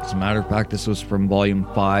 As a matter of fact, this was from Volume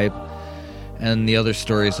 5. And the other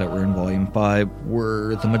stories that were in Volume 5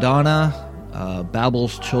 were The Madonna,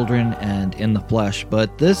 Babel's Children, and In the Flesh.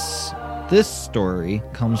 But this story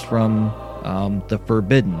comes from The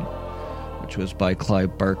Forbidden, which was by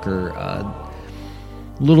Clive Barker. A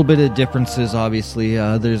little bit of differences, obviously.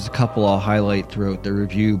 There's a couple I'll highlight throughout the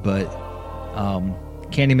review, but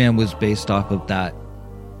Candyman was based off of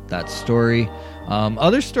that story.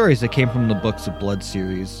 Other stories that came from the Books of Blood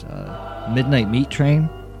series, Midnight Meat Train.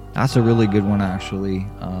 That's a really good one, actually.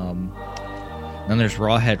 Then there's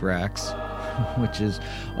Rawhead Rex, which is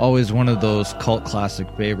always one of those cult classic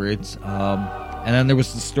favorites. And then there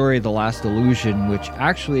was the story The Last Illusion, which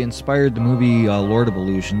actually inspired the movie Lord of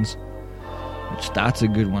Illusions, which that's a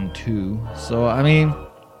good one too. So, I mean,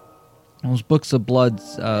 those Books of Blood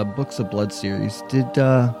series did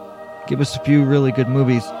give us a few really good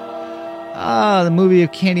movies. The movie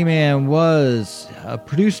of Candyman was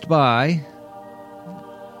produced by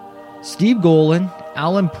Steve Golan,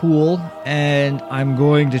 Alan Poole, and I'm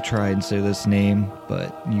going to try and say this name,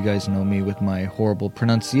 but you guys know me with my horrible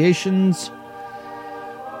pronunciations.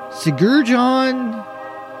 Sigurjón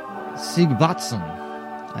Sigvatsson.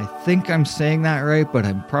 I think I'm saying that right, but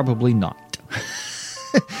I'm probably not.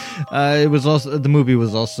 The movie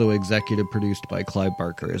was also executive produced by Clive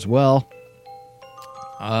Barker as well.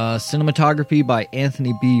 Cinematography by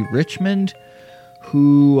Anthony B. Richmond,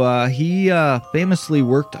 who he famously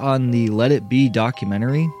worked on the Let It Be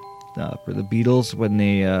documentary for the Beatles when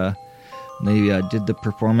they did the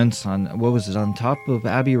performance on, what was it, on top of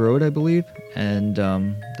Abbey Road, I believe, and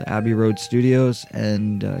the Abbey Road Studios,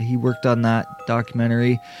 and he worked on that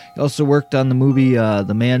documentary. He also worked on the movie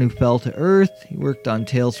The Man Who Fell to Earth. He worked on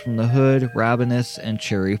Tales from the Hood, Ravenous, and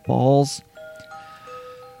Cherry Falls.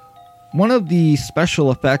 One of the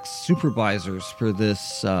special effects supervisors for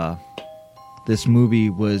this movie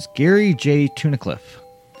was Gary J. Tunnicliffe.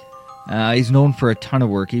 He's known for a ton of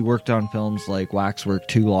work. He worked on films like Waxwork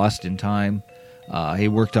 2, Lost in Time. He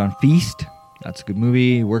worked on Feast. That's a good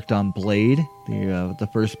movie. He worked on Blade, the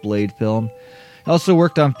first Blade film. He also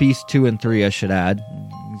worked on Feast 2 and 3, I should add.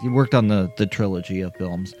 He worked on the trilogy of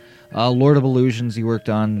films. Lord of Illusions, he worked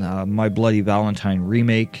on My Bloody Valentine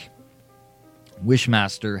remake,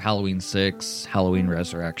 Wishmaster, Halloween 6, Halloween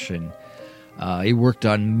Resurrection. He worked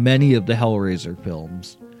on many of the Hellraiser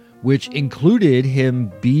films, which included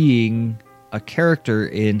him being a character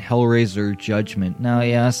in Hellraiser Judgment. Now,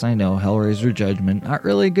 yes, I know, Hellraiser Judgment, not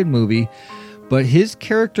really a good movie, but his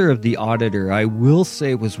character of the Auditor, I will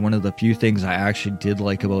say, was one of the few things I actually did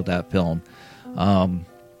like about that film.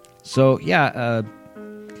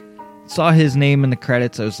 Saw his name in the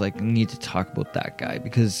credits. I was like, I need to talk about that guy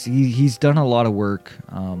because he's done a lot of work.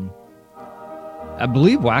 I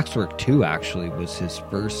believe Waxwork 2 actually was his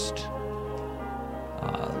first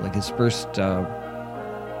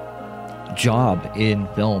job in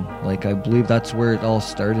film. Like, I believe that's where it all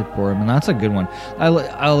started for him, and that's a good one.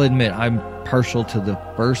 I'll admit I'm partial to the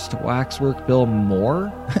first Waxwork film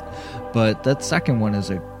more, but that second one is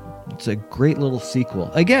a It's a great little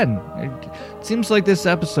sequel. Again, it seems like this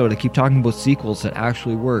episode, I keep talking about sequels that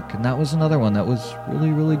actually work, and that was another one that was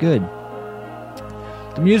really, really good.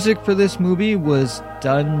 The music for this movie was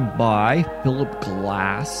done by Philip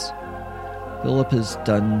Glass. Philip has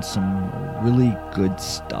done some really good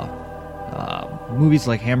stuff. Movies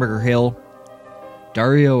like Hamburger Hill,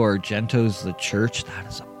 Dario Argento's The Church. That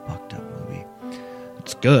is a fucked up movie.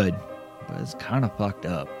 It's good, but it's kind of fucked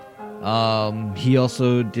up. He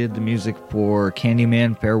also did the music for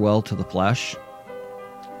Candyman, Farewell to the Flesh,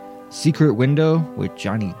 Secret Window with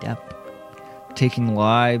Johnny Depp, Taking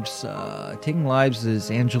Lives. Taking Lives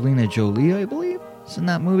is Angelina Jolie, I believe, is in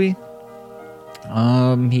that movie.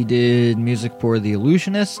 He did music for The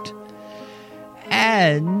Illusionist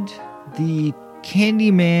and the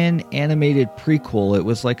Candyman animated prequel. It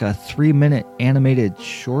was like a 3-minute animated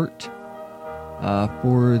short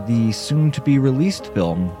for the soon-to-be-released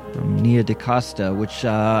film from Nia DaCosta, which,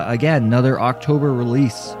 again, another October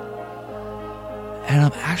release. And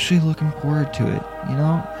I'm actually looking forward to it, you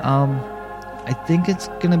know? I think it's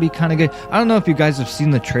going to be kind of good. I don't know if you guys have seen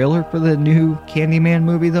the trailer for the new Candyman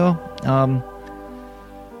movie, though.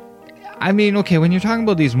 I mean, okay, when you're talking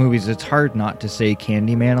about these movies, it's hard not to say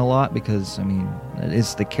Candyman a lot because, I mean, that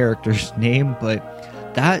is the character's name,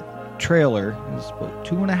 but that trailer is about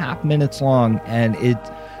 2.5 minutes long, and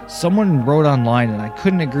someone wrote online, and I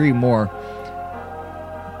couldn't agree more.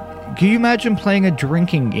 Can you imagine playing a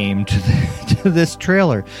drinking game to this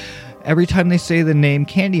trailer? Every time they say the name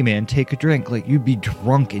Candyman, take a drink. Like, you'd be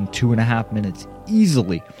drunk in 2.5 minutes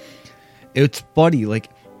easily. It's funny, like,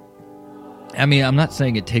 I mean, I'm not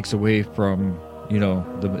saying it takes away from, you know,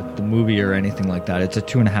 the movie or anything like that. It's a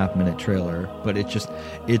 2.5 minute trailer, but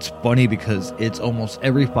it's funny because it's almost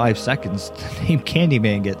every 5 seconds the name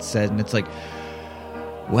Candyman gets said, and it's like,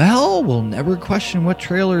 well, we'll never question what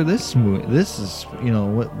trailer this is, you know,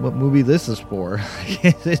 what movie this is for.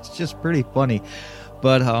 It's just pretty funny.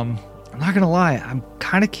 But I'm not gonna lie, I'm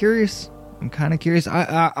kind of curious.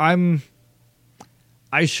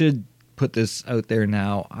 I should put this out there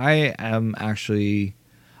now. I am actually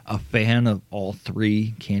a fan of all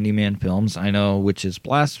 3 Candyman films. I know, which is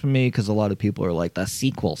blasphemy because a lot of people are like, the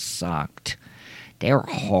sequels sucked. They were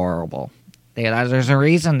horrible. There's a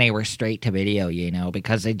reason they were straight to video, you know,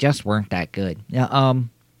 because they just weren't that good. Yeah,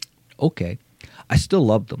 okay. I still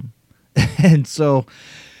love them.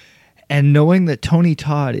 And knowing that Tony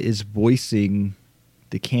Todd is voicing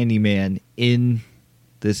the Candyman in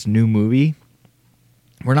this new movie,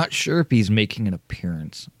 we're not sure if he's making an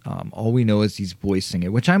appearance. All we know is he's voicing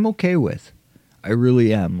it, which I'm okay with. I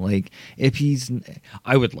really am. Like,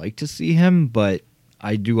 I would like to see him, but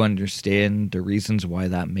I do understand the reasons why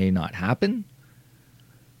that may not happen.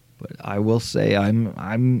 But I will say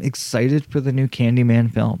I'm excited for the new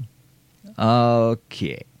Candyman film.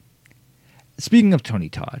 Okay. Speaking of Tony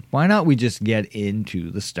Todd, why not we just get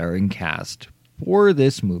into the starring cast for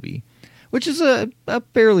this movie, which is a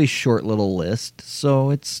fairly short little list,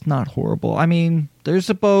 so it's not horrible. I mean, there's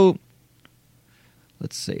about,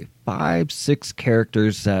 let's say, 5-6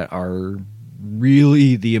 characters that are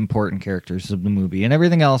really the important characters of the movie, and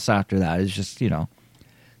everything else after that is just, you know,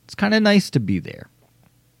 it's kind of nice to be there.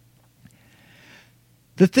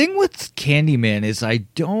 The thing with Candyman is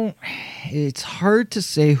it's hard to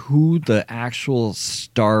say who the actual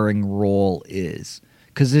starring role is,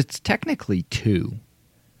 because it's technically 2.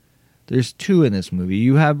 There's 2 in this movie.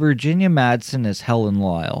 You have Virginia Madsen as Helen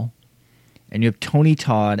Lyle, and you have Tony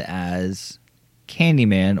Todd as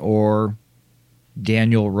Candyman, or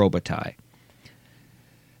Daniel Robitaille.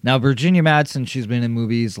 Now, Virginia Madsen, she's been in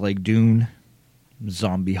movies like Dune,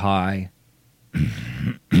 Zombie High.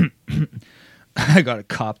 I gotta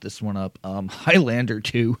cop this one up. Highlander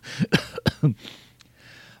 2.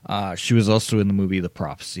 She was also in the movie The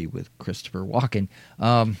Prophecy with Christopher Walken.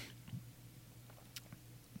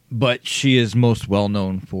 But she is most well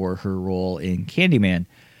known for her role in Candyman.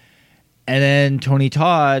 And then Tony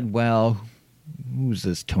Todd, well, who's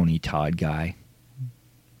this Tony Todd guy?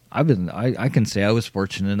 I can say I was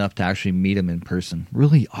fortunate enough to actually meet him in person.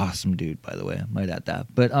 Really awesome dude, by the way. I might add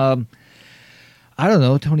that. But I don't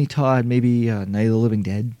know, Tony Todd, maybe Night of the Living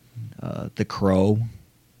Dead, The Crow,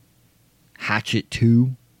 Hatchet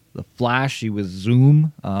 2, The Flash. He was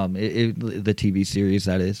Zoom, the TV series,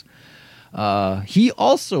 that is. He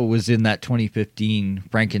also was in that 2015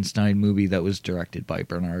 Frankenstein movie that was directed by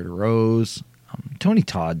Bernard Rose. Tony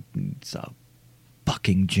Todd is a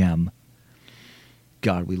fucking gem.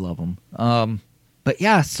 God, we love him. But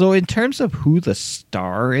yeah, so in terms of who the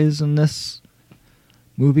star is in this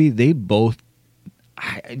movie, they both,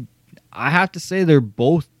 I have to say they're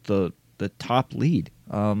both the top lead.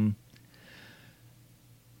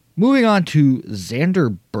 Moving on to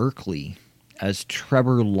Xander Berkeley as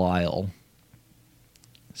Trevor Lyle.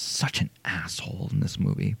 Such an asshole in this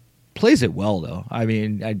movie. Plays it well, though. I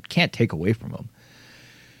mean, I can't take away from him.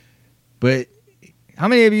 But how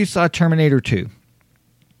many of you saw Terminator 2?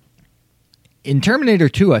 In Terminator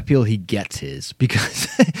 2, I feel he gets his, because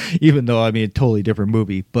even though, I mean, a totally different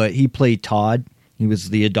movie, but he played Todd. He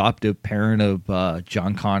was the adoptive parent of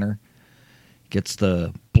John Connor. Gets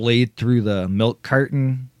the blade through the milk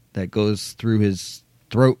carton that goes through his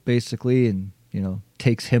throat, basically, and, you know,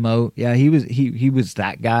 takes him out. Yeah, he was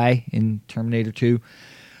that guy in Terminator 2.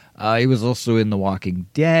 He was also in The Walking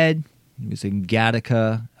Dead. He was in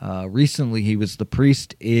Gattaca. Recently, he was the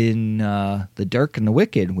priest in The Dark and the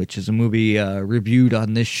Wicked, which is a movie reviewed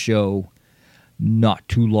on this show not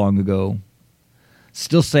too long ago.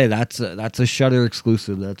 Still say that's a Shudder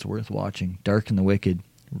exclusive that's worth watching. Dark and the Wicked.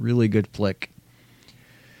 Really good flick.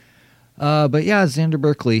 But yeah, Xander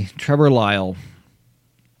Berkeley, Trevor Lyle.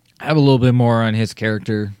 I have a little bit more on his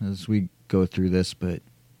character as we go through this, but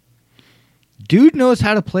dude knows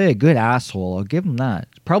how to play a good asshole. I'll give him that.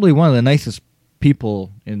 It's probably one of the nicest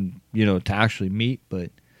people to actually meet,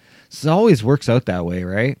 but it always works out that way,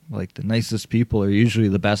 right? Like, the nicest people are usually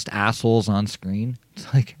the best assholes on screen.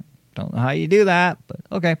 It's like, don't know how you do that, but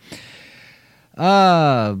okay.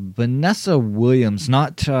 Vanessa Williams,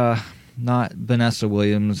 not Vanessa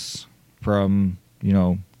Williams from,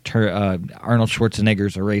 Arnold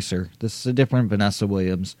Schwarzenegger's Eraser. This is a different Vanessa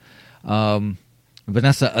Williams.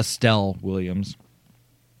 Vanessa Estelle Williams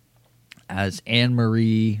as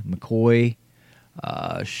Anne-Marie McCoy.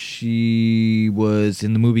 She was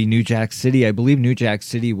in the movie New Jack City. I believe New Jack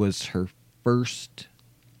City was her first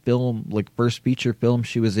film, first feature film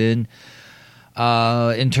she was in.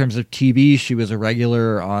 In terms of TV, she was a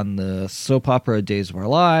regular on the soap opera Days of Our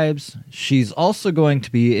Lives. She's also going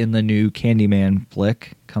to be in the new Candyman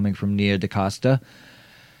flick coming from Nia DaCosta.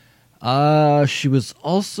 She was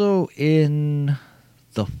also in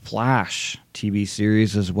the Flash TV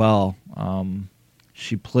series as well.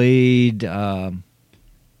 She played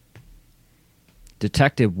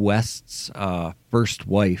Detective West's first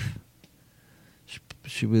wife.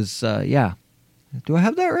 She was, yeah. Do I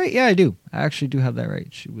have that right? Yeah, I do. I actually do have that right.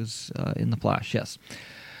 She was in The Flash, yes.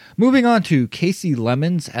 Moving on to Casey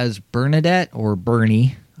Lemons as Bernadette, or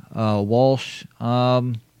Bernie Walsh.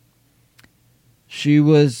 She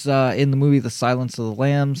was in the movie The Silence of the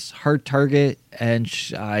Lambs, Hard Target, and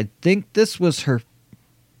I think this was her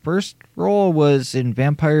first role was in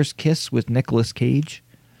Vampire's Kiss with Nicolas Cage.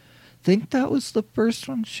 I think that was the first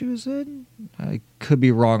one she was in. I could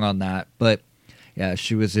be wrong on that, but yeah,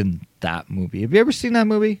 she was in that movie. Have you ever seen that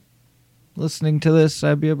movie? Listening to this,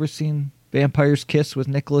 have you ever seen Vampire's Kiss with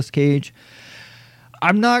Nicolas Cage?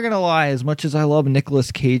 I'm not going to lie, as much as I love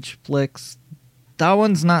Nicolas Cage flicks, that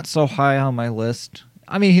one's not so high on my list.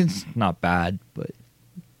 I mean, he's not bad, but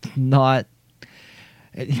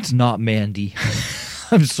it's not Mandy.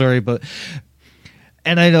 I'm sorry, but...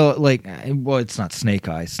 And I know, it's not Snake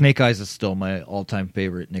Eyes. Snake Eyes is still my all-time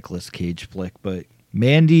favorite Nicolas Cage flick, but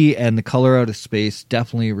Mandy and The Color Out of Space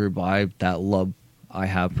definitely revived that love I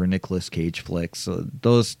have for Nicolas Cage flicks. So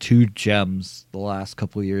those two gems the last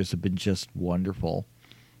couple of years have been just wonderful.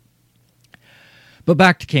 But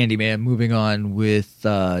back to Candyman, moving on with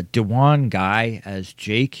Dewan Guy as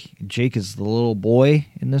Jake. Jake is the little boy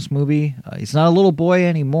in this movie. He's not a little boy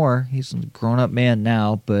anymore. He's a grown-up man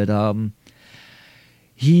now, but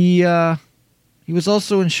he was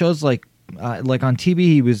also in shows like on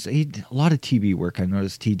TV. He did a lot of TV work, I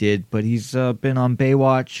noticed he did, but he's been on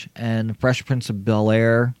Baywatch and Fresh Prince of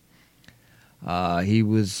Bel-Air. He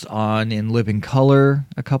was on In Living Color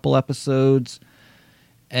a couple episodes.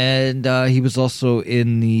 And he was also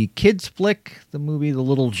in the kids flick, the movie The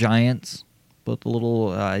Little Giants. But the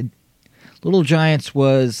Little Giants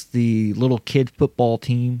was the little kid football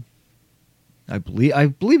team. I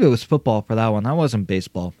believe it was football for that one. That wasn't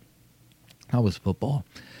baseball. That was football.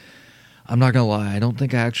 I'm not gonna lie, I don't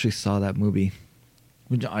think I actually saw that movie.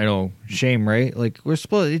 I know, shame, right?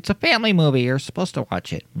 It's a family movie. You're supposed to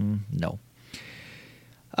watch it. No.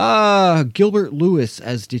 Gilbert Lewis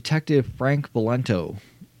as Detective Frank Valento.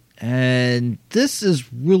 And this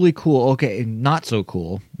is really cool. Okay, not so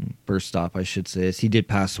cool. First off, I should say, is he did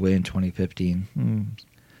pass away in 2015.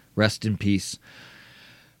 Rest in peace.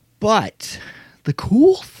 But the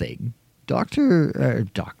cool thing, Detective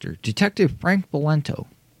Frank Valento,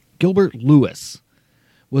 Gilbert Lewis,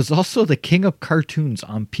 was also the king of cartoons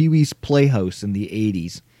on Pee-wee's Playhouse in the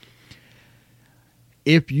 80s.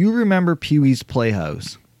 If you remember Pee-wee's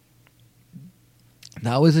Playhouse,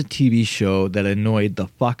 that was a TV show that annoyed the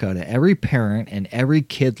fuck out of every parent, and every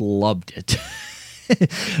kid loved it.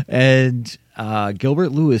 And Gilbert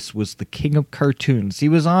Lewis was the king of cartoons. He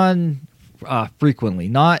was on frequently,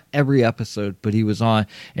 not every episode, but he was on,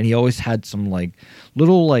 and he always had some like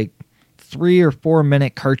little like 3 or 4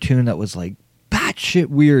 minute cartoon that was like batshit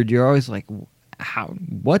weird. You're always like, how?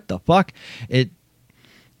 What the fuck?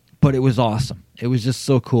 But it was awesome. It was just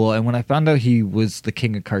so cool. And when I found out he was the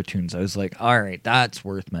king of cartoons, I was like, all right, that's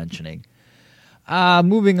worth mentioning.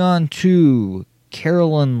 Moving on to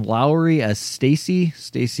Carolyn Lowry as Stacy.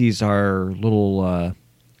 Stacy's our little,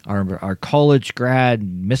 our college grad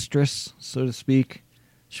mistress, so to speak.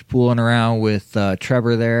 She's fooling around with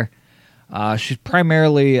Trevor there. She's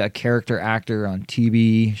primarily a character actor on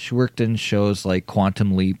TV. She worked in shows like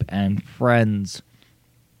Quantum Leap and Friends.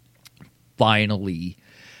 Finally.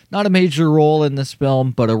 Not a major role in this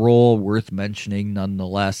film, but a role worth mentioning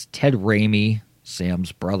nonetheless. Ted Raimi,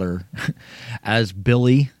 Sam's brother, as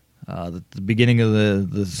Billy. The beginning of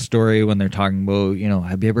the story when they're talking about,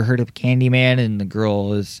 have you ever heard of Candyman? And the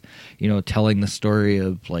girl is, telling the story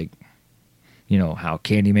of like, how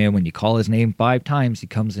Candyman, when you call his name 5 times, he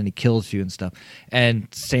comes and he kills you and stuff. And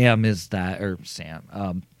Sam is that, or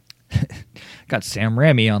Sam, got Sam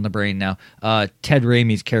Raimi on the brain now. Ted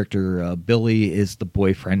Raimi's character, Billy, is the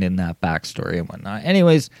boyfriend in that backstory and whatnot.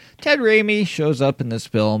 Anyways, Ted Raimi shows up in this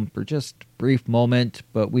film for just a brief moment,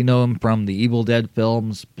 but we know him from the Evil Dead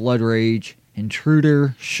films, Blood Rage,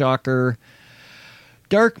 Intruder, Shocker,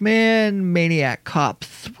 Darkman, Maniac Cop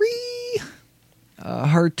 3,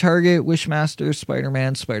 Hard Target, Wishmaster,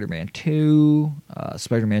 Spider-Man, Spider-Man 2.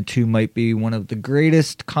 Spider-Man 2 might be one of the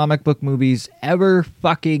greatest comic book movies ever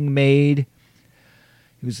fucking made.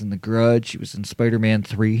 He was in The Grudge. He was in Spider-Man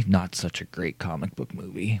 3. Not such a great comic book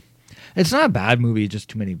movie. It's not a bad movie,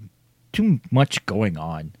 just too much going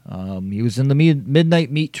on. He was in the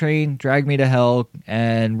Midnight Meat Train, Drag Me to Hell,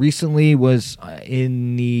 and recently was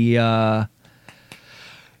in the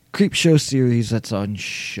Creepshow series that's on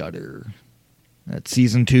Shudder. That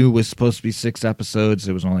season 2 was supposed to be 6 episodes.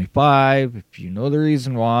 It was only 5. If you know the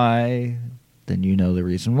reason why, then you know the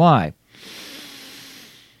reason why.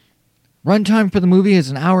 Runtime for the movie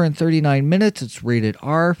is 1 hour and 39 minutes. It's rated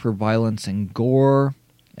R for violence and gore.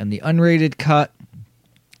 And the unrated cut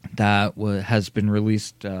that has been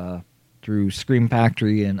released through Scream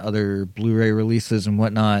Factory and other Blu-ray releases and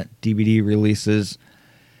whatnot, DVD releases,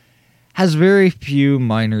 has very few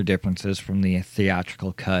minor differences from the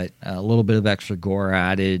theatrical cut. A little bit of extra gore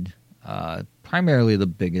added. Primarily the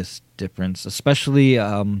biggest difference, especially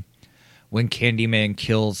when Candyman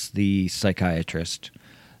kills the psychiatrist.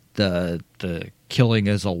 The killing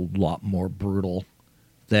is a lot more brutal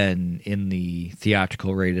than in the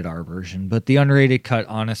theatrical rated R version. But the unrated cut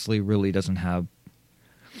honestly really doesn't have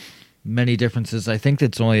many differences. I think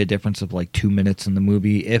it's only a difference of like 2 minutes in the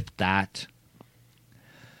movie, if that.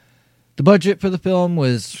 The budget for the film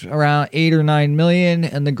was around $8 or $9 million,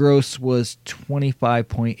 and the gross was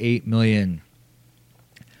 $25.8 million.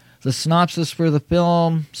 The synopsis for the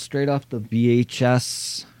film, straight off the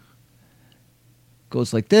VHS,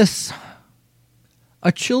 goes like this.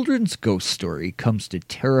 A children's ghost story comes to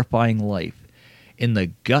terrifying life in the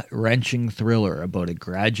gut-wrenching thriller about a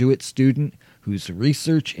graduate student whose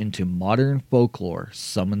research into modern folklore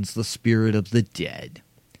summons the spirit of the dead.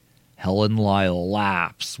 Helen Lyle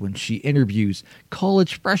laughs when she interviews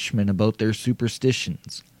college freshmen about their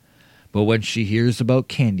superstitions. But when she hears about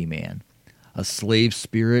Candyman, a slave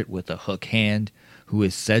spirit with a hook hand who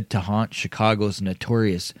is said to haunt Chicago's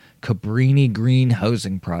notorious Cabrini Green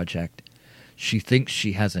housing project, she thinks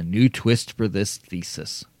she has a new twist for this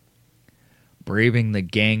thesis. Braving the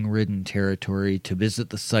gang-ridden territory to visit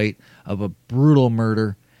the site of a brutal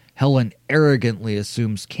murder, Helen arrogantly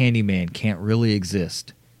assumes Candyman can't really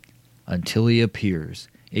exist. Until he appears,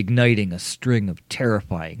 igniting a string of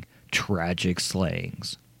terrifying, tragic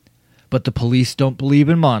slayings. But the police don't believe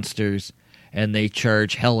in monsters, and they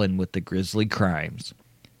charge Helen with the grisly crimes.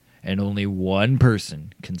 And only one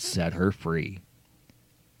person can set her free.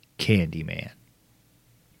 Candyman.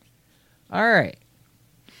 Alright.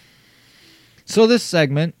 So this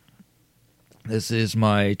segment, this is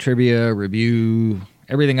my trivia, review,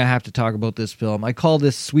 everything I have to talk about this film. I call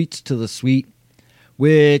this Sweets to the Sweet,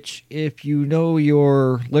 which, if you know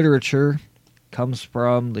your literature, comes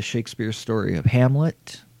from the Shakespeare story of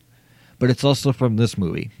Hamlet, but it's also from this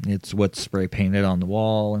movie. It's what's spray painted on the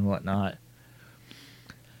wall and whatnot.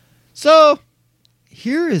 So,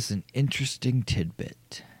 here is an interesting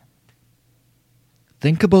tidbit.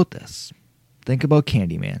 Think about this. Think about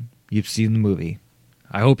Candyman. You've seen the movie.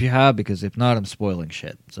 I hope you have, because if not, I'm spoiling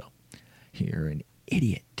shit. So, you're an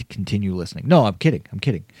idiot to continue listening. No, I'm kidding.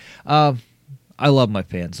 I love my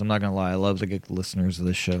fans. I'm not going to lie. I love the good listeners of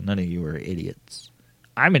this show. None of you are idiots.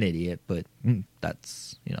 I'm an idiot, but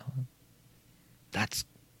that's, that's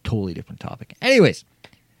totally different topic. Anyways,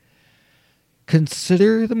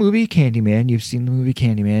 consider the movie Candyman. You've seen the movie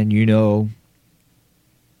Candyman. You know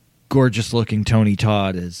gorgeous-looking Tony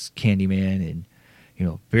Todd as Candyman and,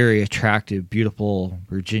 very attractive, beautiful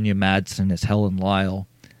Virginia Madsen as Helen Lyle.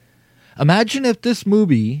 Imagine if this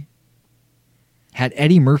movie had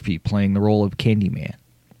Eddie Murphy playing the role of Candyman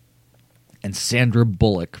and Sandra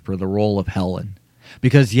Bullock for the role of Helen.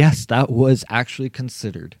 Because, yes, that was actually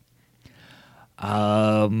considered.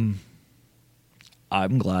 I'm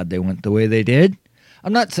glad they went the way they did.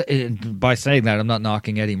 I'm not, by saying that, I'm not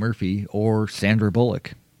knocking Eddie Murphy or Sandra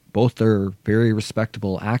Bullock. Both are very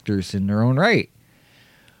respectable actors in their own right.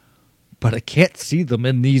 But I can't see them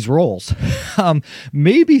in these roles.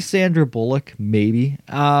 Maybe Sandra Bullock, maybe.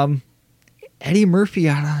 Eddie Murphy,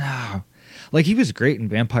 I don't know. Like, he was great in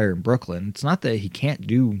Vampire in Brooklyn. It's not that he can't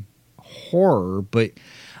do horror, but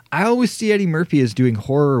I always see Eddie Murphy as doing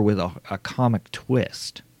horror with a comic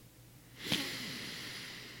twist.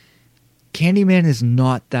 Candyman is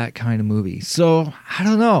not that kind of movie. So, I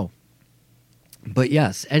don't know. But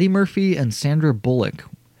yes, Eddie Murphy and Sandra Bullock.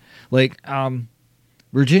 Like,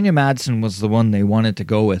 Virginia Madsen was the one they wanted to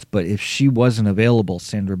go with, but if she wasn't available,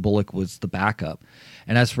 Sandra Bullock was the backup.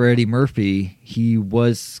 And as for Eddie Murphy, he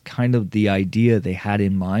was kind of the idea they had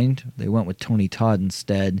in mind. They went with Tony Todd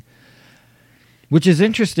instead. Which is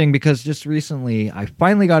interesting because just recently, I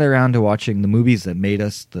finally got around to watching the movies that made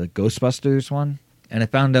us the Ghostbusters one. And I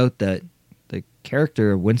found out that the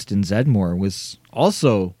character of Winston Zeddemore was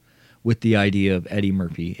also with the idea of Eddie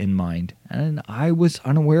Murphy in mind. And I was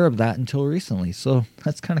unaware of that until recently. So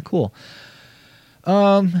that's kind of cool.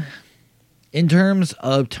 In terms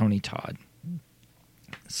of Tony Todd.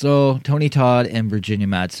 So Tony Todd and Virginia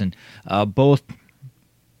Madsen both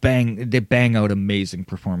bang out amazing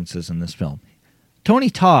performances in this film. Tony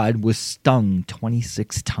Todd was stung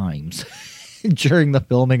 26 times during the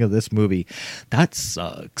filming of this movie. That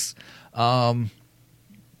sucks.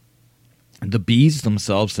 The bees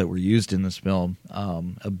themselves that were used in this film,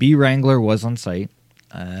 a bee wrangler was on site,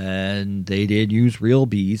 and they did use real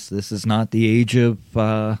bees. This is not the age of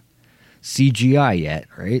CGI yet,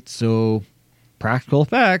 right? So practical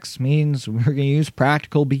effects means we're going to use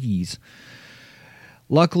practical bees.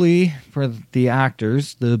 Luckily for the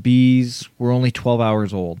actors, the bees were only 12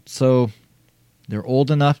 hours old, so they're old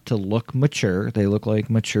enough to look mature. They look like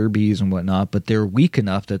mature bees and whatnot, but they're weak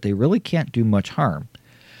enough that they really can't do much harm.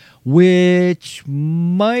 Which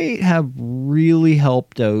might have really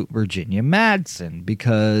helped out Virginia Madsen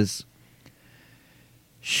because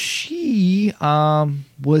she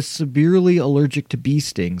was severely allergic to bee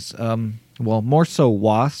stings. Well, more so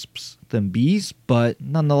wasps than bees, but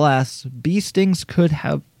nonetheless, bee stings could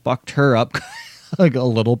have fucked her up like a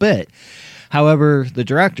little bit. However, the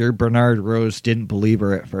director, Bernard Rose, didn't believe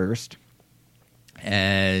her at first.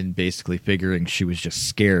 And basically figuring she was just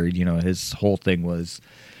scared. His whole thing was,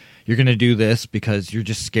 you're going to do this because you're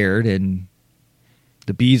just scared and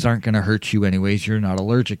the bees aren't going to hurt you anyways. You're not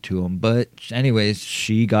allergic to them. But anyways,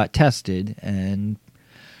 she got tested and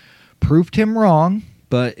proved him wrong.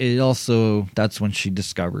 But that's when she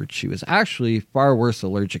discovered she was actually far worse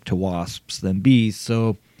allergic to wasps than bees.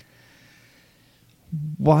 So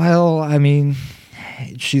while,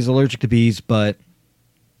 she's allergic to bees, but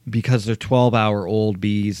because they're 12-hour-old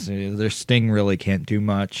bees, their sting really can't do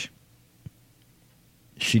much.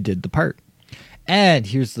 She did the part. And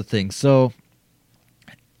here's the thing. So,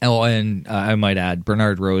 and I might add,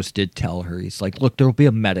 Bernard Rose did tell her, he's like, look, there'll be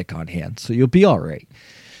a medic on hand, so you'll be all right.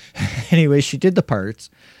 Anyway, she did the parts.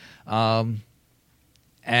 And,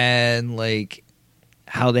 like,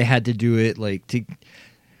 how they had to do it, like, to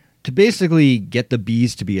basically get the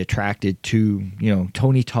bees to be attracted to,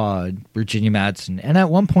 Tony Todd, Virginia Madsen, and at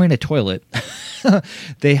one point a toilet.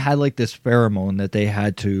 They had, like, this pheromone that they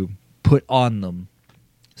had to put on them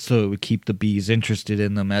so it would keep the bees interested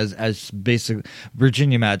in them, as basically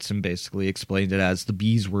Virginia Madsen basically explained it as the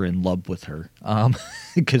bees were in love with her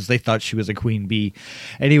because they thought she was a queen bee.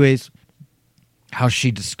 Anyways, how she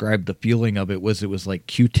described the feeling of it was like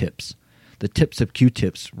Q-tips, the tips of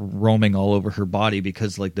Q-tips roaming all over her body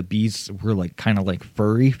because like the bees were like kind of like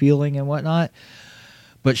furry feeling and whatnot.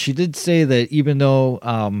 But she did say that even though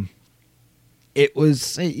it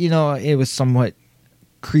was somewhat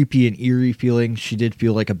creepy and eerie feeling, she did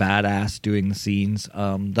feel like a badass doing the scenes.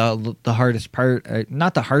 The hardest part,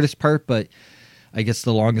 not the hardest part, but I guess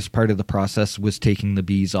the longest part of the process was taking the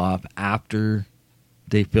bees off after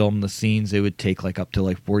they filmed the scenes, it would take like up to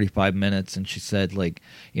like 45 minutes. And she said, like,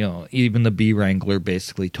 you know, even the bee wrangler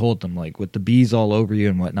basically told them, like, with the bees all over you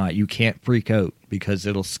and whatnot, you can't freak out because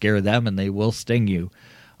it'll scare them and they will sting you.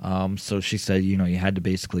 So she said, you know, you had to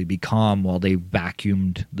basically be calm while they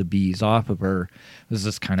vacuumed the bees off of her. It was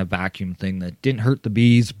this kind of vacuum thing that didn't hurt the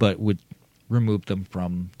bees, but would remove them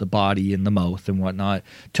from the body and the mouth and whatnot.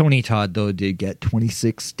 Tony Todd, though, did get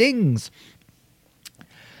 26 stings.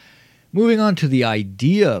 Moving on to the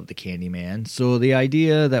idea of the Candyman. So the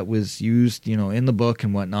idea that was used, you know, in the book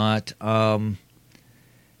and whatnot,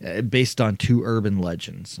 based on two urban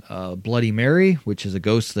legends. Bloody Mary, which is a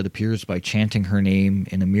ghost that appears by chanting her name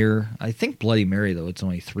in a mirror. I think Bloody Mary, though, it's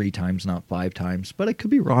only 3 times, not 5 times, but I could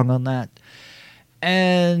be wrong on that.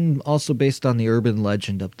 And also based on the urban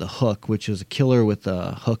legend of the Hook, which is a killer with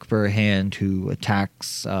a hook for a hand who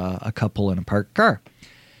attacks a couple in a parked car.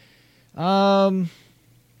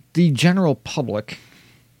 The general public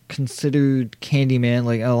considered Candyman,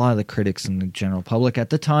 like a lot of the critics in the general public at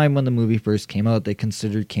the time when the movie first came out, they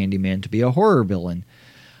considered Candyman to be a horror villain.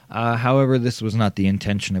 However, this was not the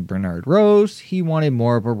intention of Bernard Rose. He wanted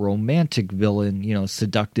more of a romantic villain, you know,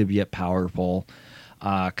 seductive yet powerful.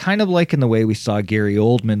 Kind of like in the way we saw Gary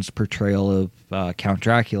Oldman's portrayal of Count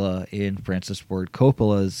Dracula in Francis Ford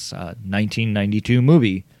Coppola's 1992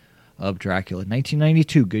 movie of Dracula.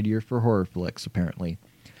 1992, good year for horror flicks, apparently.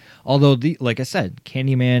 Although, like I said,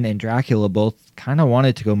 Candyman and Dracula both kind of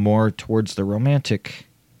wanted to go more towards the romantic,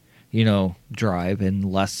 you know, drive and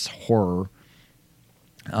less horror.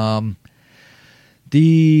 So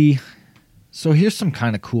here's some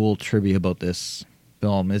kind of cool trivia about this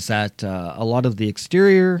film, is that a lot of the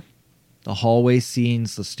exterior, the hallway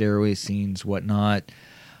scenes, the stairway scenes, whatnot,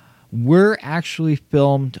 were actually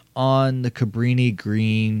filmed on the Cabrini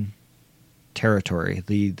Green territory,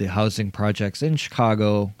 the housing projects in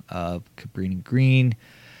Chicago of Cabrini Green.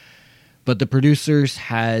 But the producers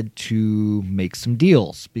had to make some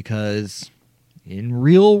deals because in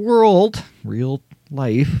real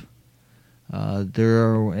life,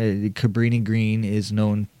 Cabrini Green is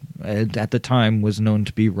known, at the time, was known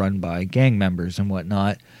to be run by gang members and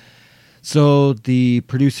whatnot. So the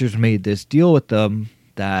producers made this deal with them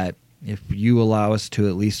that if you allow us to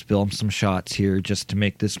at least film some shots here just to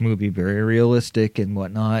make this movie very realistic and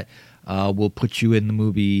whatnot, we'll put you in the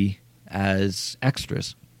movie as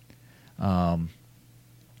extras. And,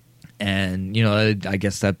 you know, I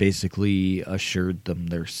guess that basically assured them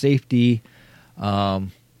their safety.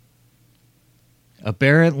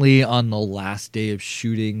 Apparently, on the last day of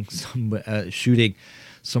shooting,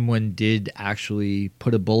 someone did actually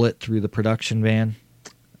put a bullet through the production van,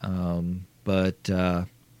 but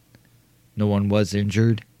no one was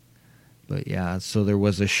injured. But yeah, so there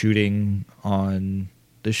was a shooting on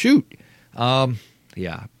the shoot.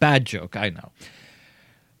 Yeah, bad joke, I know.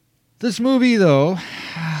 This movie, though,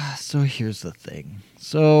 so here's the thing.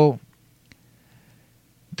 So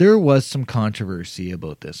there was some controversy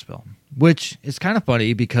about this film, which is kind of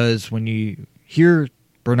funny because when you hear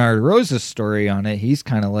Bernard Rose's story on it, he's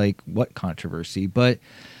kind of like, what controversy? But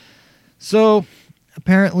so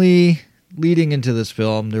apparently leading into this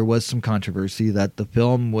film, there was some controversy that the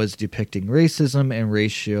film was depicting racism and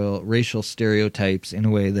racial stereotypes in a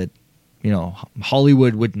way that, you know,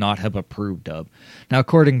 Hollywood would not have approved of. Now,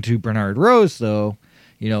 according to Bernard Rose, though,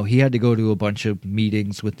 you know, he had to go to a bunch of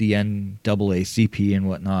meetings with the NAACP and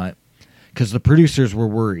whatnot because the producers were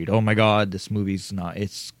worried. Oh my God, this movie's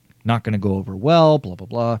it's not going to go over well, blah, blah,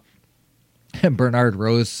 blah. And Bernard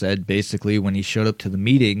Rose said basically when he showed up to the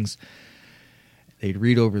meetings, they'd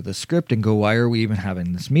read over the script and go, why are we even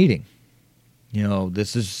having this meeting? You know,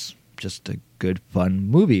 this is just a good, fun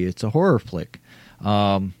movie. It's a horror flick.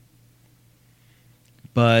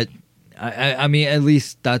 But, I mean, at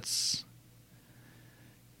least that's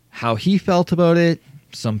how he felt about it.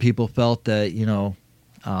 Some people felt that, you know,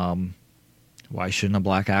 why shouldn't a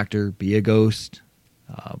black actor be a ghost?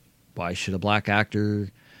 Why should a black actor...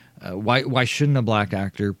 why shouldn't a black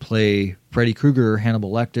actor play Freddy Krueger or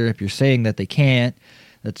Hannibal Lecter? If you're saying that they can't,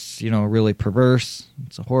 that's, you know, really perverse.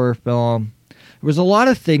 It's a horror film. There was a lot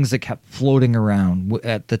of things that kept floating around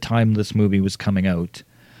at the time this movie was coming out.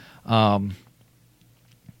 And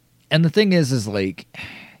the thing is like,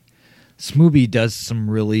 this movie does some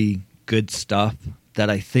really good stuff that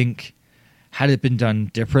I think, had it been done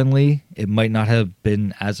differently, it might not have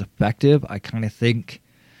been as effective. I kind of think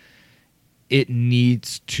it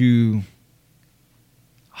needs to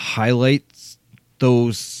highlight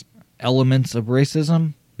those elements of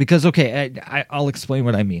racism. Because, okay, I'll explain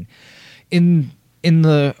what I mean. In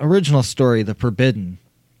the original story, The Forbidden,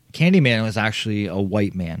 Candyman was actually a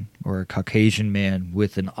white man or a Caucasian man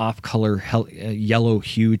with an off-color yellow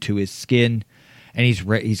hue to his skin, and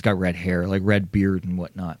he's got red hair, like red beard and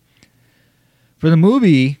whatnot. For the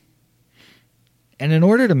movie, and in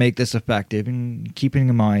order to make this effective, and keeping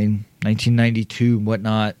in mind 1992 and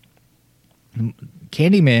whatnot,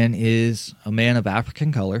 Candyman is a man of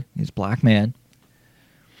African color. He's a black man.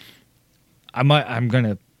 I'm going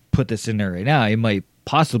to put this in there right now. He might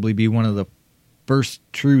possibly be one of the first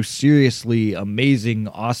true, seriously amazing,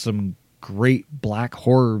 awesome, great black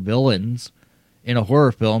horror villains in a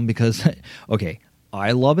horror film because, okay,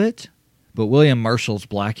 I love it, but William Marshall's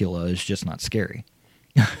Blackula is just not scary.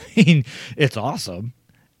 I mean, it's awesome,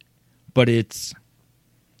 but it's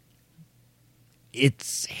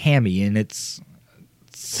hammy and it's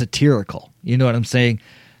satirical. You know what I'm saying?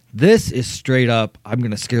 This is straight up, I'm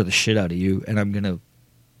going to scare the shit out of you, and I'm going to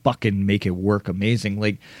fucking make it work amazing.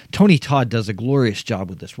 Like, Tony Todd does a glorious job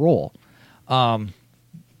with this role. I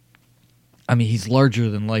mean, he's larger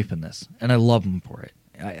than life in this, and I love him for it.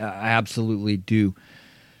 I absolutely do.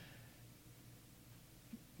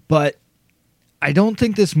 But I don't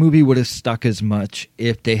think this movie would have stuck as much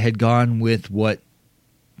if they had gone with what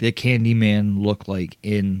the Candyman looked like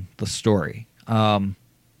in the story.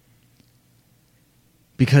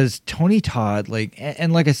 Because Tony Todd, like,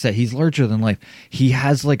 and like I said, he's larger than life. He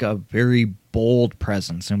has like a very bold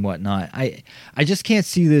presence and whatnot. I just can't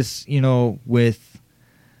see this, you know, with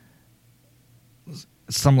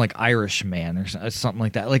some like Irish man or something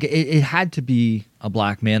like that. Like it had to be a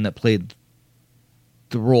black man that played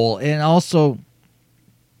the role, and also,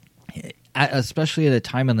 especially at a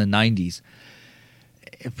time in the 90s.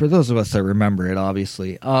 For those of us that remember it,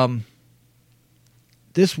 obviously.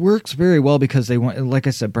 This works very well because they want, like I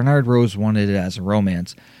said, Bernard Rose wanted it as a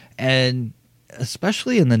romance. And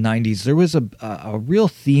especially in the 90s, there was a real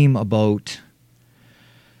theme about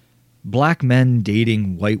black men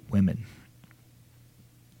dating white women.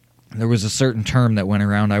 There was a certain term that went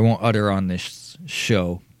around, I won't utter on this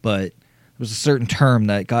show, but there was a certain term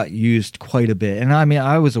that got used quite a bit. And I mean,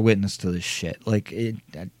 I was a witness to this shit. Like,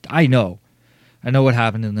 I know what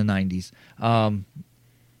happened in the 90s.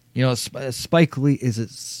 You know, Spike Lee, is it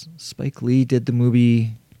Spike Lee did the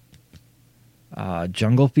movie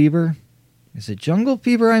Jungle Fever? Is it Jungle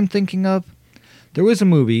Fever I'm thinking of? There was a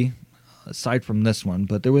movie, aside from this one,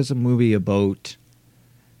 but there was a movie about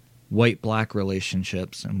white-black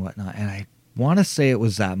relationships and whatnot, and I want to say it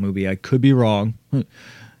was that movie. I could be wrong.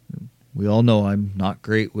 We all know I'm not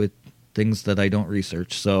great with things that I don't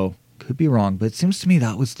research, so could be wrong, but it seems to me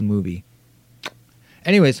that was the movie.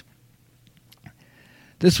 Anyways,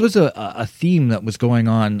 this was a theme that was going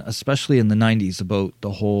on, especially in the 90s, about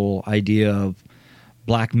the whole idea of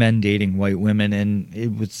black men dating white women, and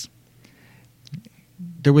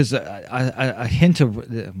there was a hint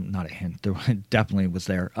of, not a hint, there definitely was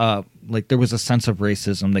there, like there was a sense of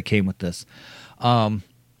racism that came with this.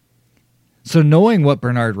 So knowing what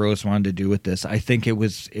Bernard Rose wanted to do with this, I think it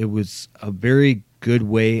was a very good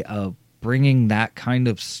way of bringing that kind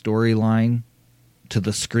of storyline to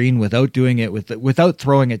the screen without doing it without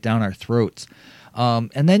throwing it down our throats. And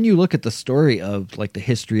then you look at the story of like the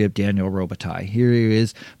history of Daniel Robitaille. Here he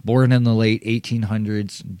is, born in the late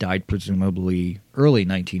 1800s, died presumably early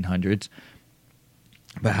 1900s.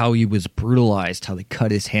 But how he was brutalized, how they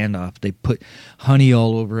cut his hand off. They put honey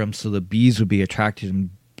all over him so the bees would be attracted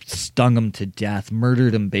and stung him to death,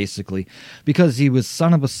 murdered him basically, because he was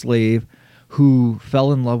son of a slave who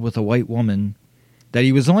fell in love with a white woman that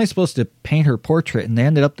he was only supposed to paint her portrait, and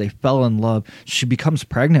they fell in love. She becomes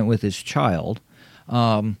pregnant with his child.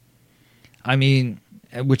 I mean,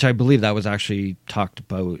 which I believe that was actually talked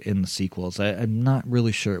about in the sequels. I'm not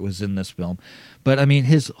really sure it was in this film. But, I mean,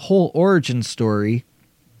 his whole origin story,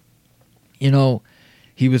 you know,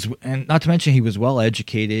 and not to mention he was well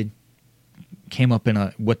educated, came up in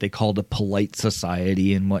what they called a polite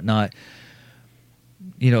society and whatnot,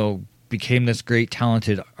 you know, became this great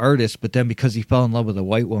talented artist, but then because he fell in love with a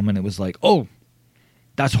white woman, it was like, oh,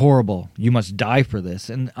 that's horrible, you must die for this.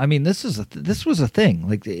 And I mean, this was a thing.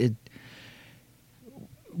 Like,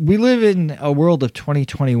 we live in a world of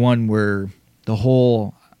 2021 where the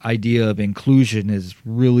whole idea of inclusion is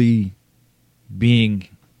really being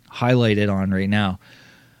highlighted on right now.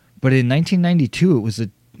 But in 1992, it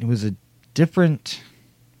was a different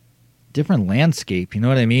landscape, you know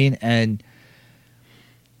what I mean? And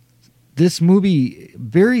this movie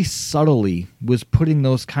very subtly was putting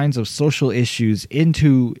those kinds of social issues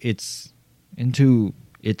into its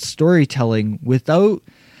storytelling without,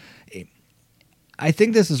 I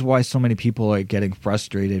think this is why so many people are getting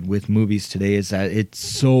frustrated with movies today, is that it's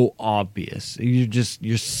so obvious.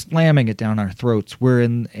 You're slamming it down our throats. Where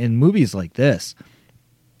in movies like this,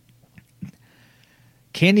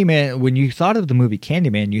 Candyman, when you thought of the movie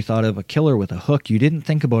Candyman, you thought of a killer with a hook. You didn't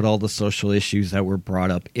think about all the social issues that were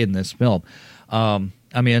brought up in this film. I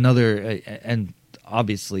mean, another, and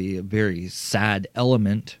obviously a very sad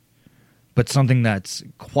element, but something that's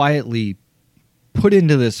quietly put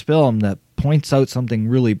into this film that points out something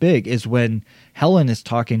really big is when Helen is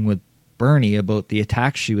talking with Bernie about the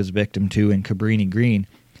attack she was victim to in Cabrini Green.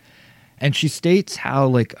 And she states how,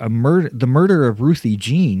 like, the murder of Ruthie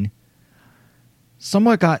Jean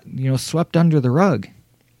somewhat got, swept under the rug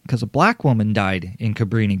because a black woman died in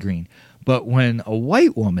Cabrini Green. But when a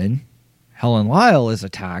white woman, Helen Lyle, is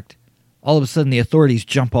attacked, all of a sudden the authorities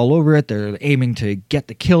jump all over it. They're aiming to get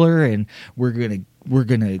the killer, and we're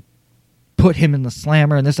gonna put him in the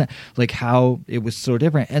slammer, and this, like, how it was so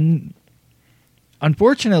different. And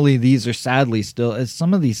unfortunately, these are sadly still, as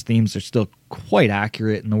some of these themes are still quite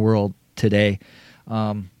accurate in the world today.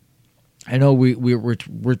 I know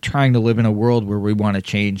we're trying to live in a world where we want to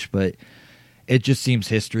change, but it just seems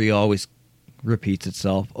history always repeats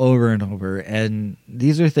itself over and over. And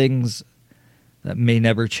these are things that may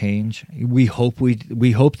never change. We hope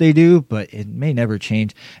they do, but it may never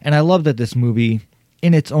change. And I love that this movie,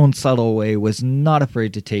 in its own subtle way, was not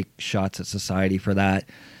afraid to take shots at society for that.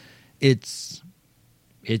 It's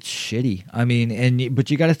shitty. I mean,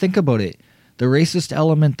 but you got to think about it. The racist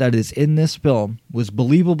element that is in this film was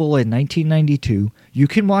believable in 1992. You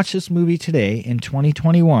can watch this movie today in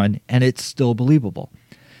 2021, and it's still believable.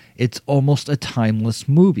 It's almost a timeless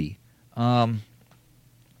movie. But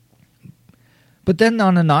then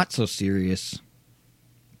on a not so serious,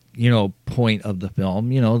 point of the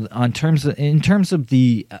film, in terms of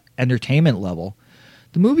the entertainment level,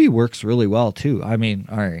 the movie works really well too. I mean,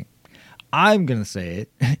 all right, I'm gonna say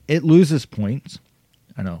it. It loses points.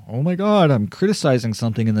 I know. Oh my God, I'm criticizing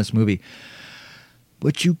something in this movie.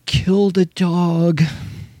 But you killed a dog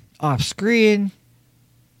off screen.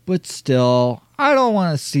 But still, I don't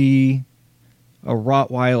want to see a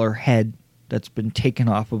Rottweiler head that's been taken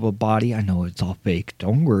off of a body. I know it's all fake.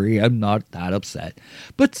 Don't worry, I'm not that upset.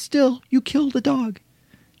 But still, you killed a dog.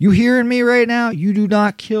 You hearing me right now? You do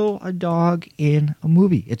not kill a dog in a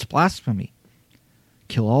movie. It's blasphemy.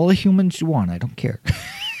 Kill all the humans you want. I don't care.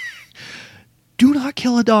 Do not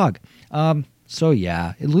kill a dog. So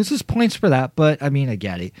yeah, it loses points for that, but I mean, I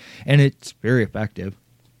get it. And it's very effective.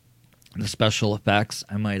 The special effects,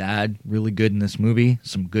 I might add, really good in this movie.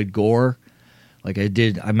 Some good gore. Like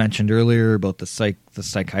I mentioned earlier about the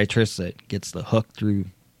psychiatrist that gets the hook through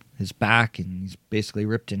his back and he's basically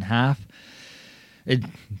ripped in half. It's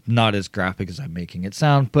not as graphic as I'm making it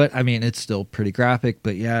sound, but I mean, it's still pretty graphic.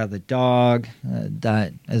 But yeah, the dog,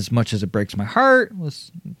 that, as much as it breaks my heart,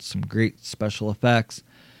 was some great special effects.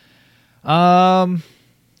 You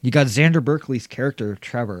got Xander Berkeley's character,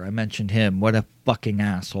 Trevor. I mentioned him. What a fucking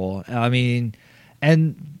asshole. I mean,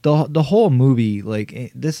 and the whole movie,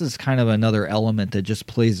 like, this is kind of another element that just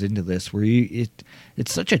plays into this, where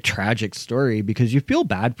it's such a tragic story because you feel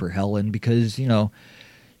bad for Helen because,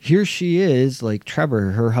 here she is, like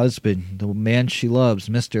Trevor, her husband, the man she loves,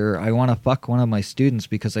 Mr. I want to fuck one of my students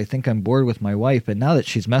because I think I'm bored with my wife. And now that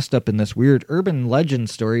she's messed up in this weird urban legend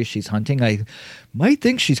story she's hunting, I might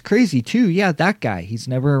think she's crazy too. Yeah, that guy, he's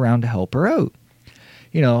never around to help her out.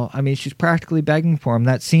 I mean, she's practically begging for him.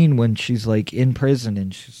 That scene when she's like in prison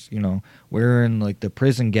and she's, wearing like the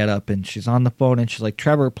prison getup and she's on the phone and she's like,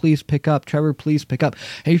 Trevor, please pick up. Trevor, please pick up.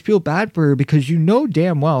 And you feel bad for her because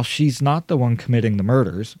damn well she's not the one committing the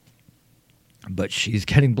murders, but she's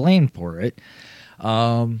getting blamed for it.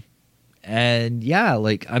 And yeah,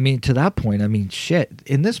 like, I mean, to that point, I mean, shit.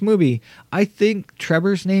 In this movie, I think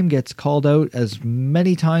Trevor's name gets called out as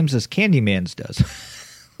many times as Candyman's does.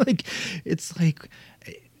 Like, it's like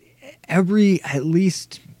every at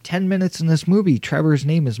least 10 minutes in this movie, Trevor's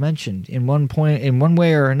name is mentioned in one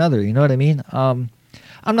way or another. You know what I mean? I'm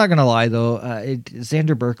not going to lie, though.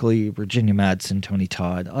 Xander Berkeley, Virginia Madsen, Tony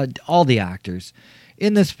Todd, all the actors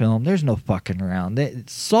in this film, there's no fucking around.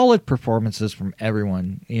 Solid performances from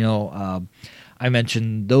everyone. I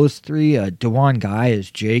mentioned those three. DeJuan Guy as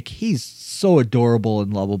Jake. He's so adorable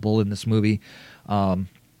and lovable in this movie.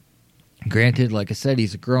 Granted, like I said,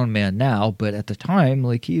 he's a grown man now, but at the time,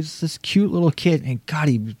 like, he's this cute little kid, and God,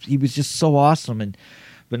 he was just so awesome. And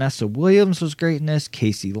Vanessa Williams was great in this.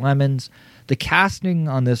 Casey Lemons. The casting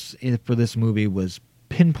for this movie was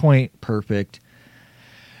pinpoint perfect.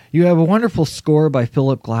 You have a wonderful score by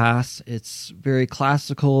Philip Glass. It's very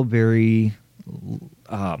classical, very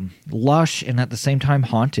lush and at the same time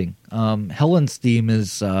haunting. Helen's theme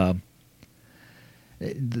is the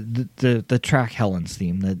track Helen's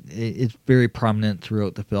theme that it's very prominent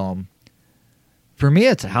throughout the film. For me,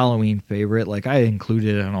 it's a Halloween favorite. Like, I include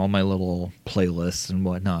it in all my little playlists and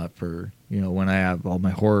whatnot for, when I have all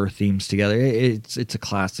my horror themes together. It's a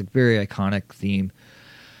classic, very iconic theme.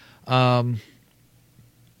 I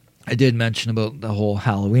did mention about the whole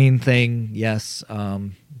Halloween thing. Yes,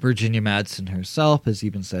 Virginia Madsen herself has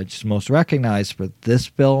even said she's most recognized for this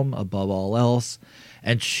film above all else.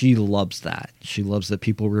 And she loves that. She loves that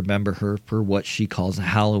people remember her for what she calls a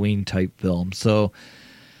Halloween type film. So,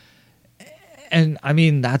 and I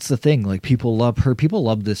mean, that's the thing. Like, people love her. People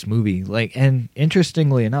love this movie. Like, and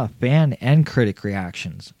interestingly enough, fan and critic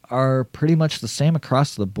reactions are pretty much the same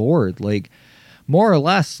across the board. Like, more or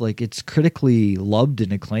less, like, it's critically loved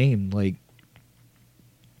and acclaimed. Like,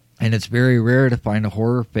 and it's very rare to find a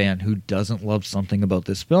horror fan who doesn't love something about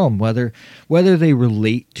this film, whether they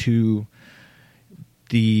relate to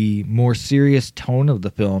the more serious tone of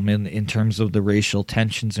the film in terms of the racial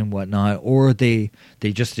tensions and whatnot, or they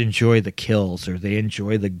just enjoy the kills, or they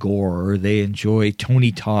enjoy the gore, or they enjoy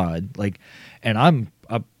Tony Todd. Like, and I'm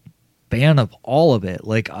a fan of all of it.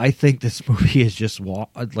 Like, I think this movie is just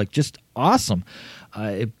awesome,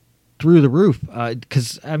 through the roof.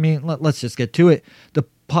 Because I mean, let's just get to it. The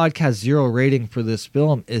podcast 0 rating for this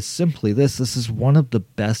film is simply this: this is one of the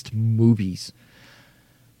best movies,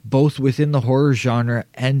 both within the horror genre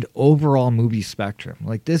and overall movie spectrum.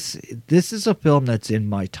 Like, this is a film that's in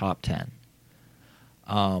my top 10.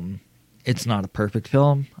 It's not a perfect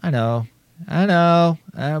film. I know.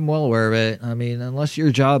 I'm well aware of it. I mean, unless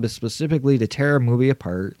your job is specifically to tear a movie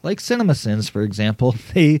apart, like CinemaSins, for example,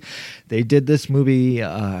 they did this movie,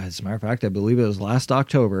 as a matter of fact, I believe it was last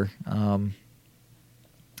October.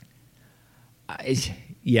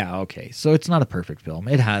 Yeah, okay. So it's not a perfect film.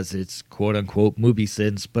 It has its quote-unquote movie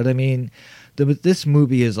sins, but I mean, this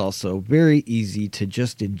movie is also very easy to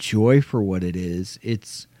just enjoy for what it is.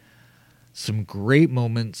 It's some great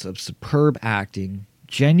moments of superb acting,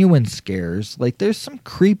 genuine scares. Like, there's some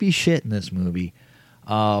creepy shit in this movie.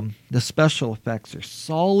 The special effects are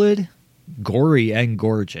solid, gory, and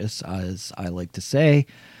gorgeous, as I like to say.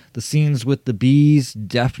 The scenes with the bees,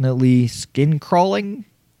 definitely skin-crawling.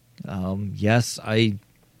 Yes,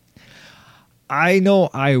 I know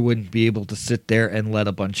I wouldn't be able to sit there and let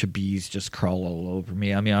a bunch of bees just crawl all over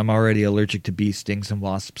me. I mean, I'm already allergic to bee stings and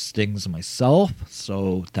wasp stings myself,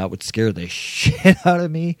 so that would scare the shit out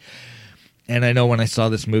of me. And I know when I saw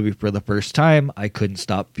this movie for the first time, I couldn't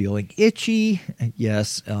stop feeling itchy.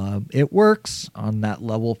 Yes, it works on that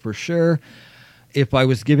level for sure. If I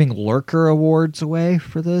was giving Lurker Awards away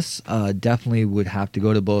for this, definitely would have to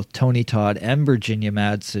go to both Tony Todd and Virginia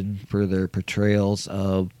Madsen for their portrayals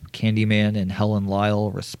of Candyman and Helen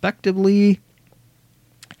Lyle, respectively.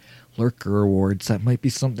 Lurker Awards, that might be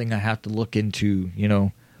something I have to look into,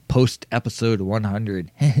 post episode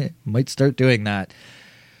 100. Might start doing that.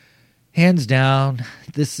 Hands down,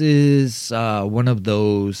 this is one of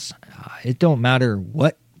those, it don't matter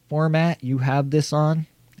what format you have this on,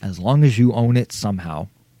 as long as you own it somehow.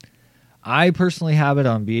 I personally have it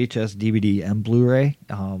on VHS, DVD, and Blu-ray,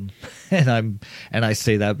 and I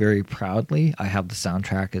say that very proudly. I have the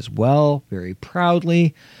soundtrack as well, very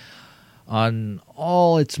proudly. On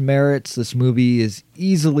all its merits, this movie is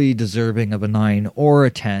easily deserving of a 9 or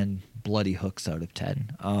a 10 bloody hooks out of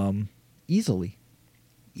 10. Easily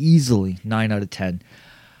 9 out of 10.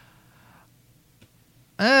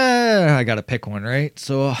 I gotta pick one, right?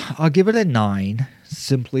 So I'll give it a 9,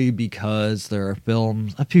 simply because there are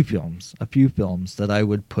a few films that I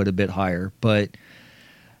would put a bit higher, but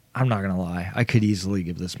I'm not gonna lie, I could easily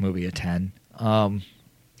give this movie a 10, and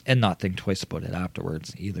not think twice about it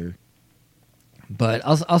afterwards either. But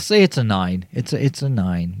I'll say it's a 9. It's a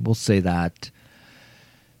 9. We'll say that.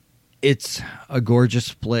 It's a gorgeous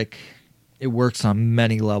flick. It works on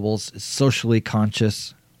many levels. It's socially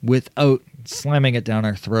conscious without slamming it down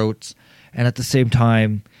our throats, and at the same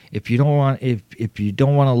time, if you don't want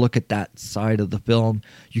to look at that side of the film,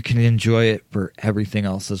 you can enjoy it for everything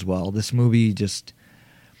else as well. This movie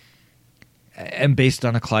and based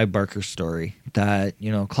on a Clive Barker story, that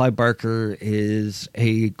Clive Barker is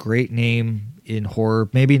a great name in horror.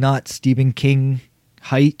 Maybe not Stephen King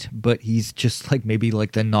height, but he's just maybe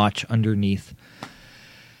the notch underneath.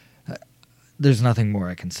 There's nothing more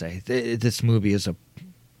I can say. This movie is a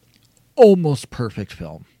almost perfect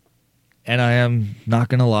film. And I am not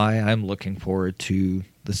going to lie, I'm looking forward to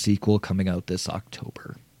the sequel coming out this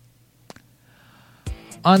October.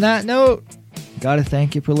 On that note, gotta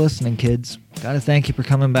thank you for listening, kids. Gotta thank you for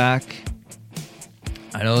coming back.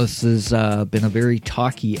 I know this has been a very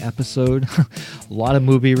talky episode. A lot of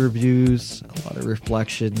movie reviews, a lot of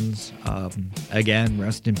reflections. Again,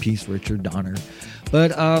 rest in peace, Richard Donner.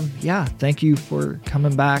 But yeah, thank you for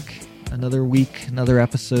coming back. Another week, another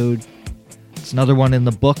episode. It's another one in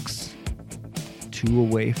the books. 2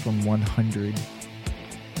 away from 100.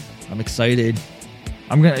 I'm excited.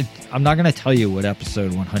 I'm not gonna tell you what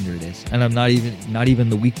episode 100 is, and I'm not even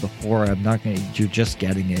the week before. You're just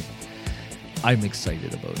getting it. I'm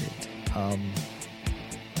excited about it.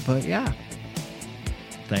 But yeah,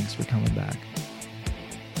 thanks for coming back.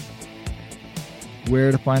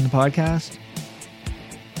 Where to find the podcast?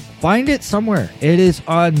 Find it somewhere. It is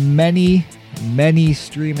on many, many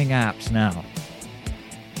streaming apps now.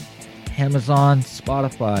 Amazon,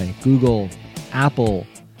 Spotify, Google, Apple,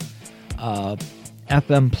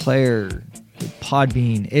 FM Player,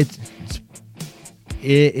 Podbean. It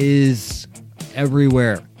is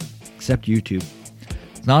everywhere except YouTube.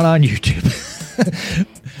 It's not on YouTube.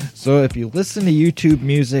 So if you listen to YouTube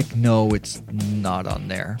music, no, it's not on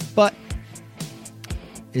there. But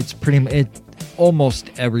it's almost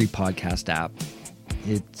every podcast app.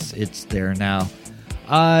 It's there now.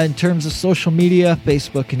 In terms of social media,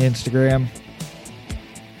 Facebook and Instagram.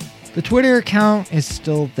 The Twitter account is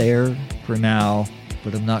still there for now,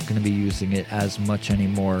 but I'm not going to be using it as much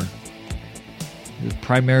anymore.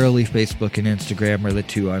 Primarily Facebook and Instagram are the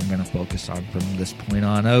two I'm going to focus on from this point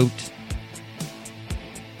on out.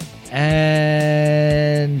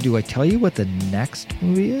 And do I tell you what the next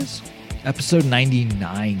movie is? Episode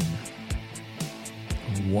 99.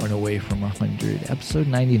 1 away from 100. Episode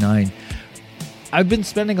 99. I've been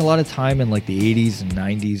spending a lot of time in like the 80s and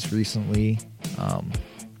 90s recently.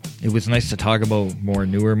 It was nice to talk about more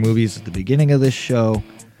newer movies at the beginning of this show.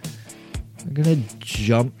 I'm going to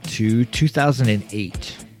jump to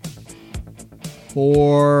 2008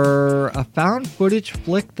 for a found footage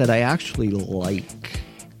flick that I actually like.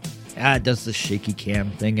 It does the shaky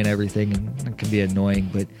cam thing and everything, and it can be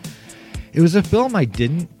annoying, but it was a film I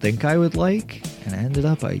didn't think I would like, and ended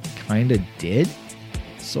up I kind of did.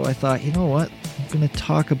 So I thought, you know what? I'm going to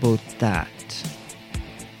talk about that.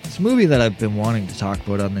 It's a movie that I've been wanting to talk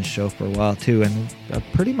about on this show for a while too, and I've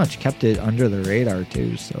pretty much kept it under the radar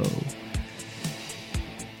too. So,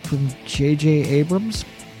 from J.J. Abrams.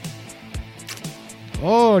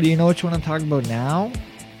 Oh, do you know which one I'm talking about now?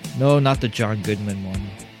 No, not the John Goodman one.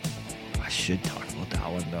 I should talk about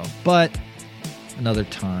that one though, but another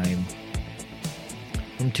time.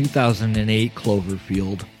 From 2008,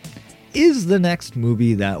 Cloverfield is the next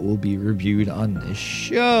movie that will be reviewed on this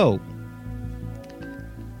show.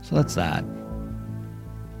 So that's that.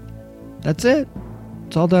 That's it.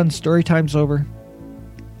 It's all done. Story time's over.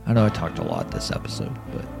 I know I talked a lot this episode,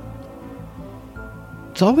 but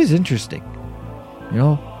it's always interesting. You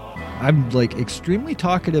know, I'm like extremely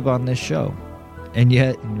talkative on this show, and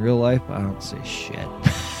yet in real life, I don't say shit.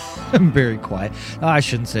 I'm very quiet. I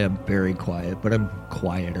shouldn't say I'm very quiet, but I'm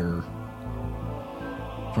quieter.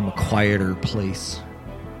 From a quieter place.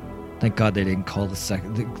 Thank God they didn't call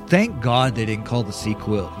Thank God they didn't call the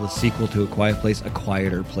sequel to A Quiet Place A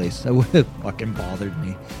Quieter Place. That would have fucking bothered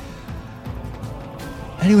me.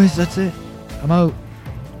 Anyways, that's it. I'm out.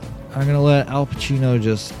 I'm gonna let Al Pacino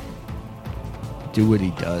just do what he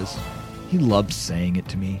does. He loves saying it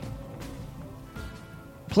to me.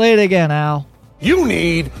 Play it again, Al. You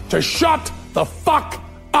need to shut the fuck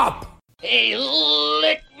up. Hey,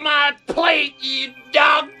 lick my plate, you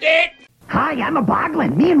dog dick. Hi, I'm a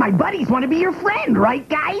Boglin. Me and my buddies want to be your friend, right,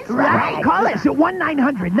 guys? Right. Call us at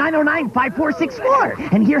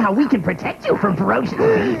 1-900-909-5464 and hear how we can protect you from ferocious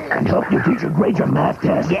beasts. And help you teach your grade your math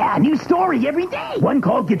test. Yeah, new story every day. 1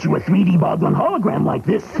 call gets you a 3D Boglin hologram like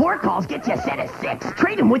this. 4 calls get you a set of 6.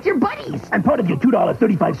 Trade them with your buddies. And part of your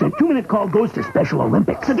 $2.35 2-minute call goes to Special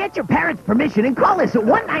Olympics. So get your parents' permission and call us at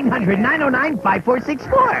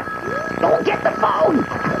 1-900-909-5464. Don't get the phone.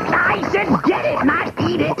 I said get it, not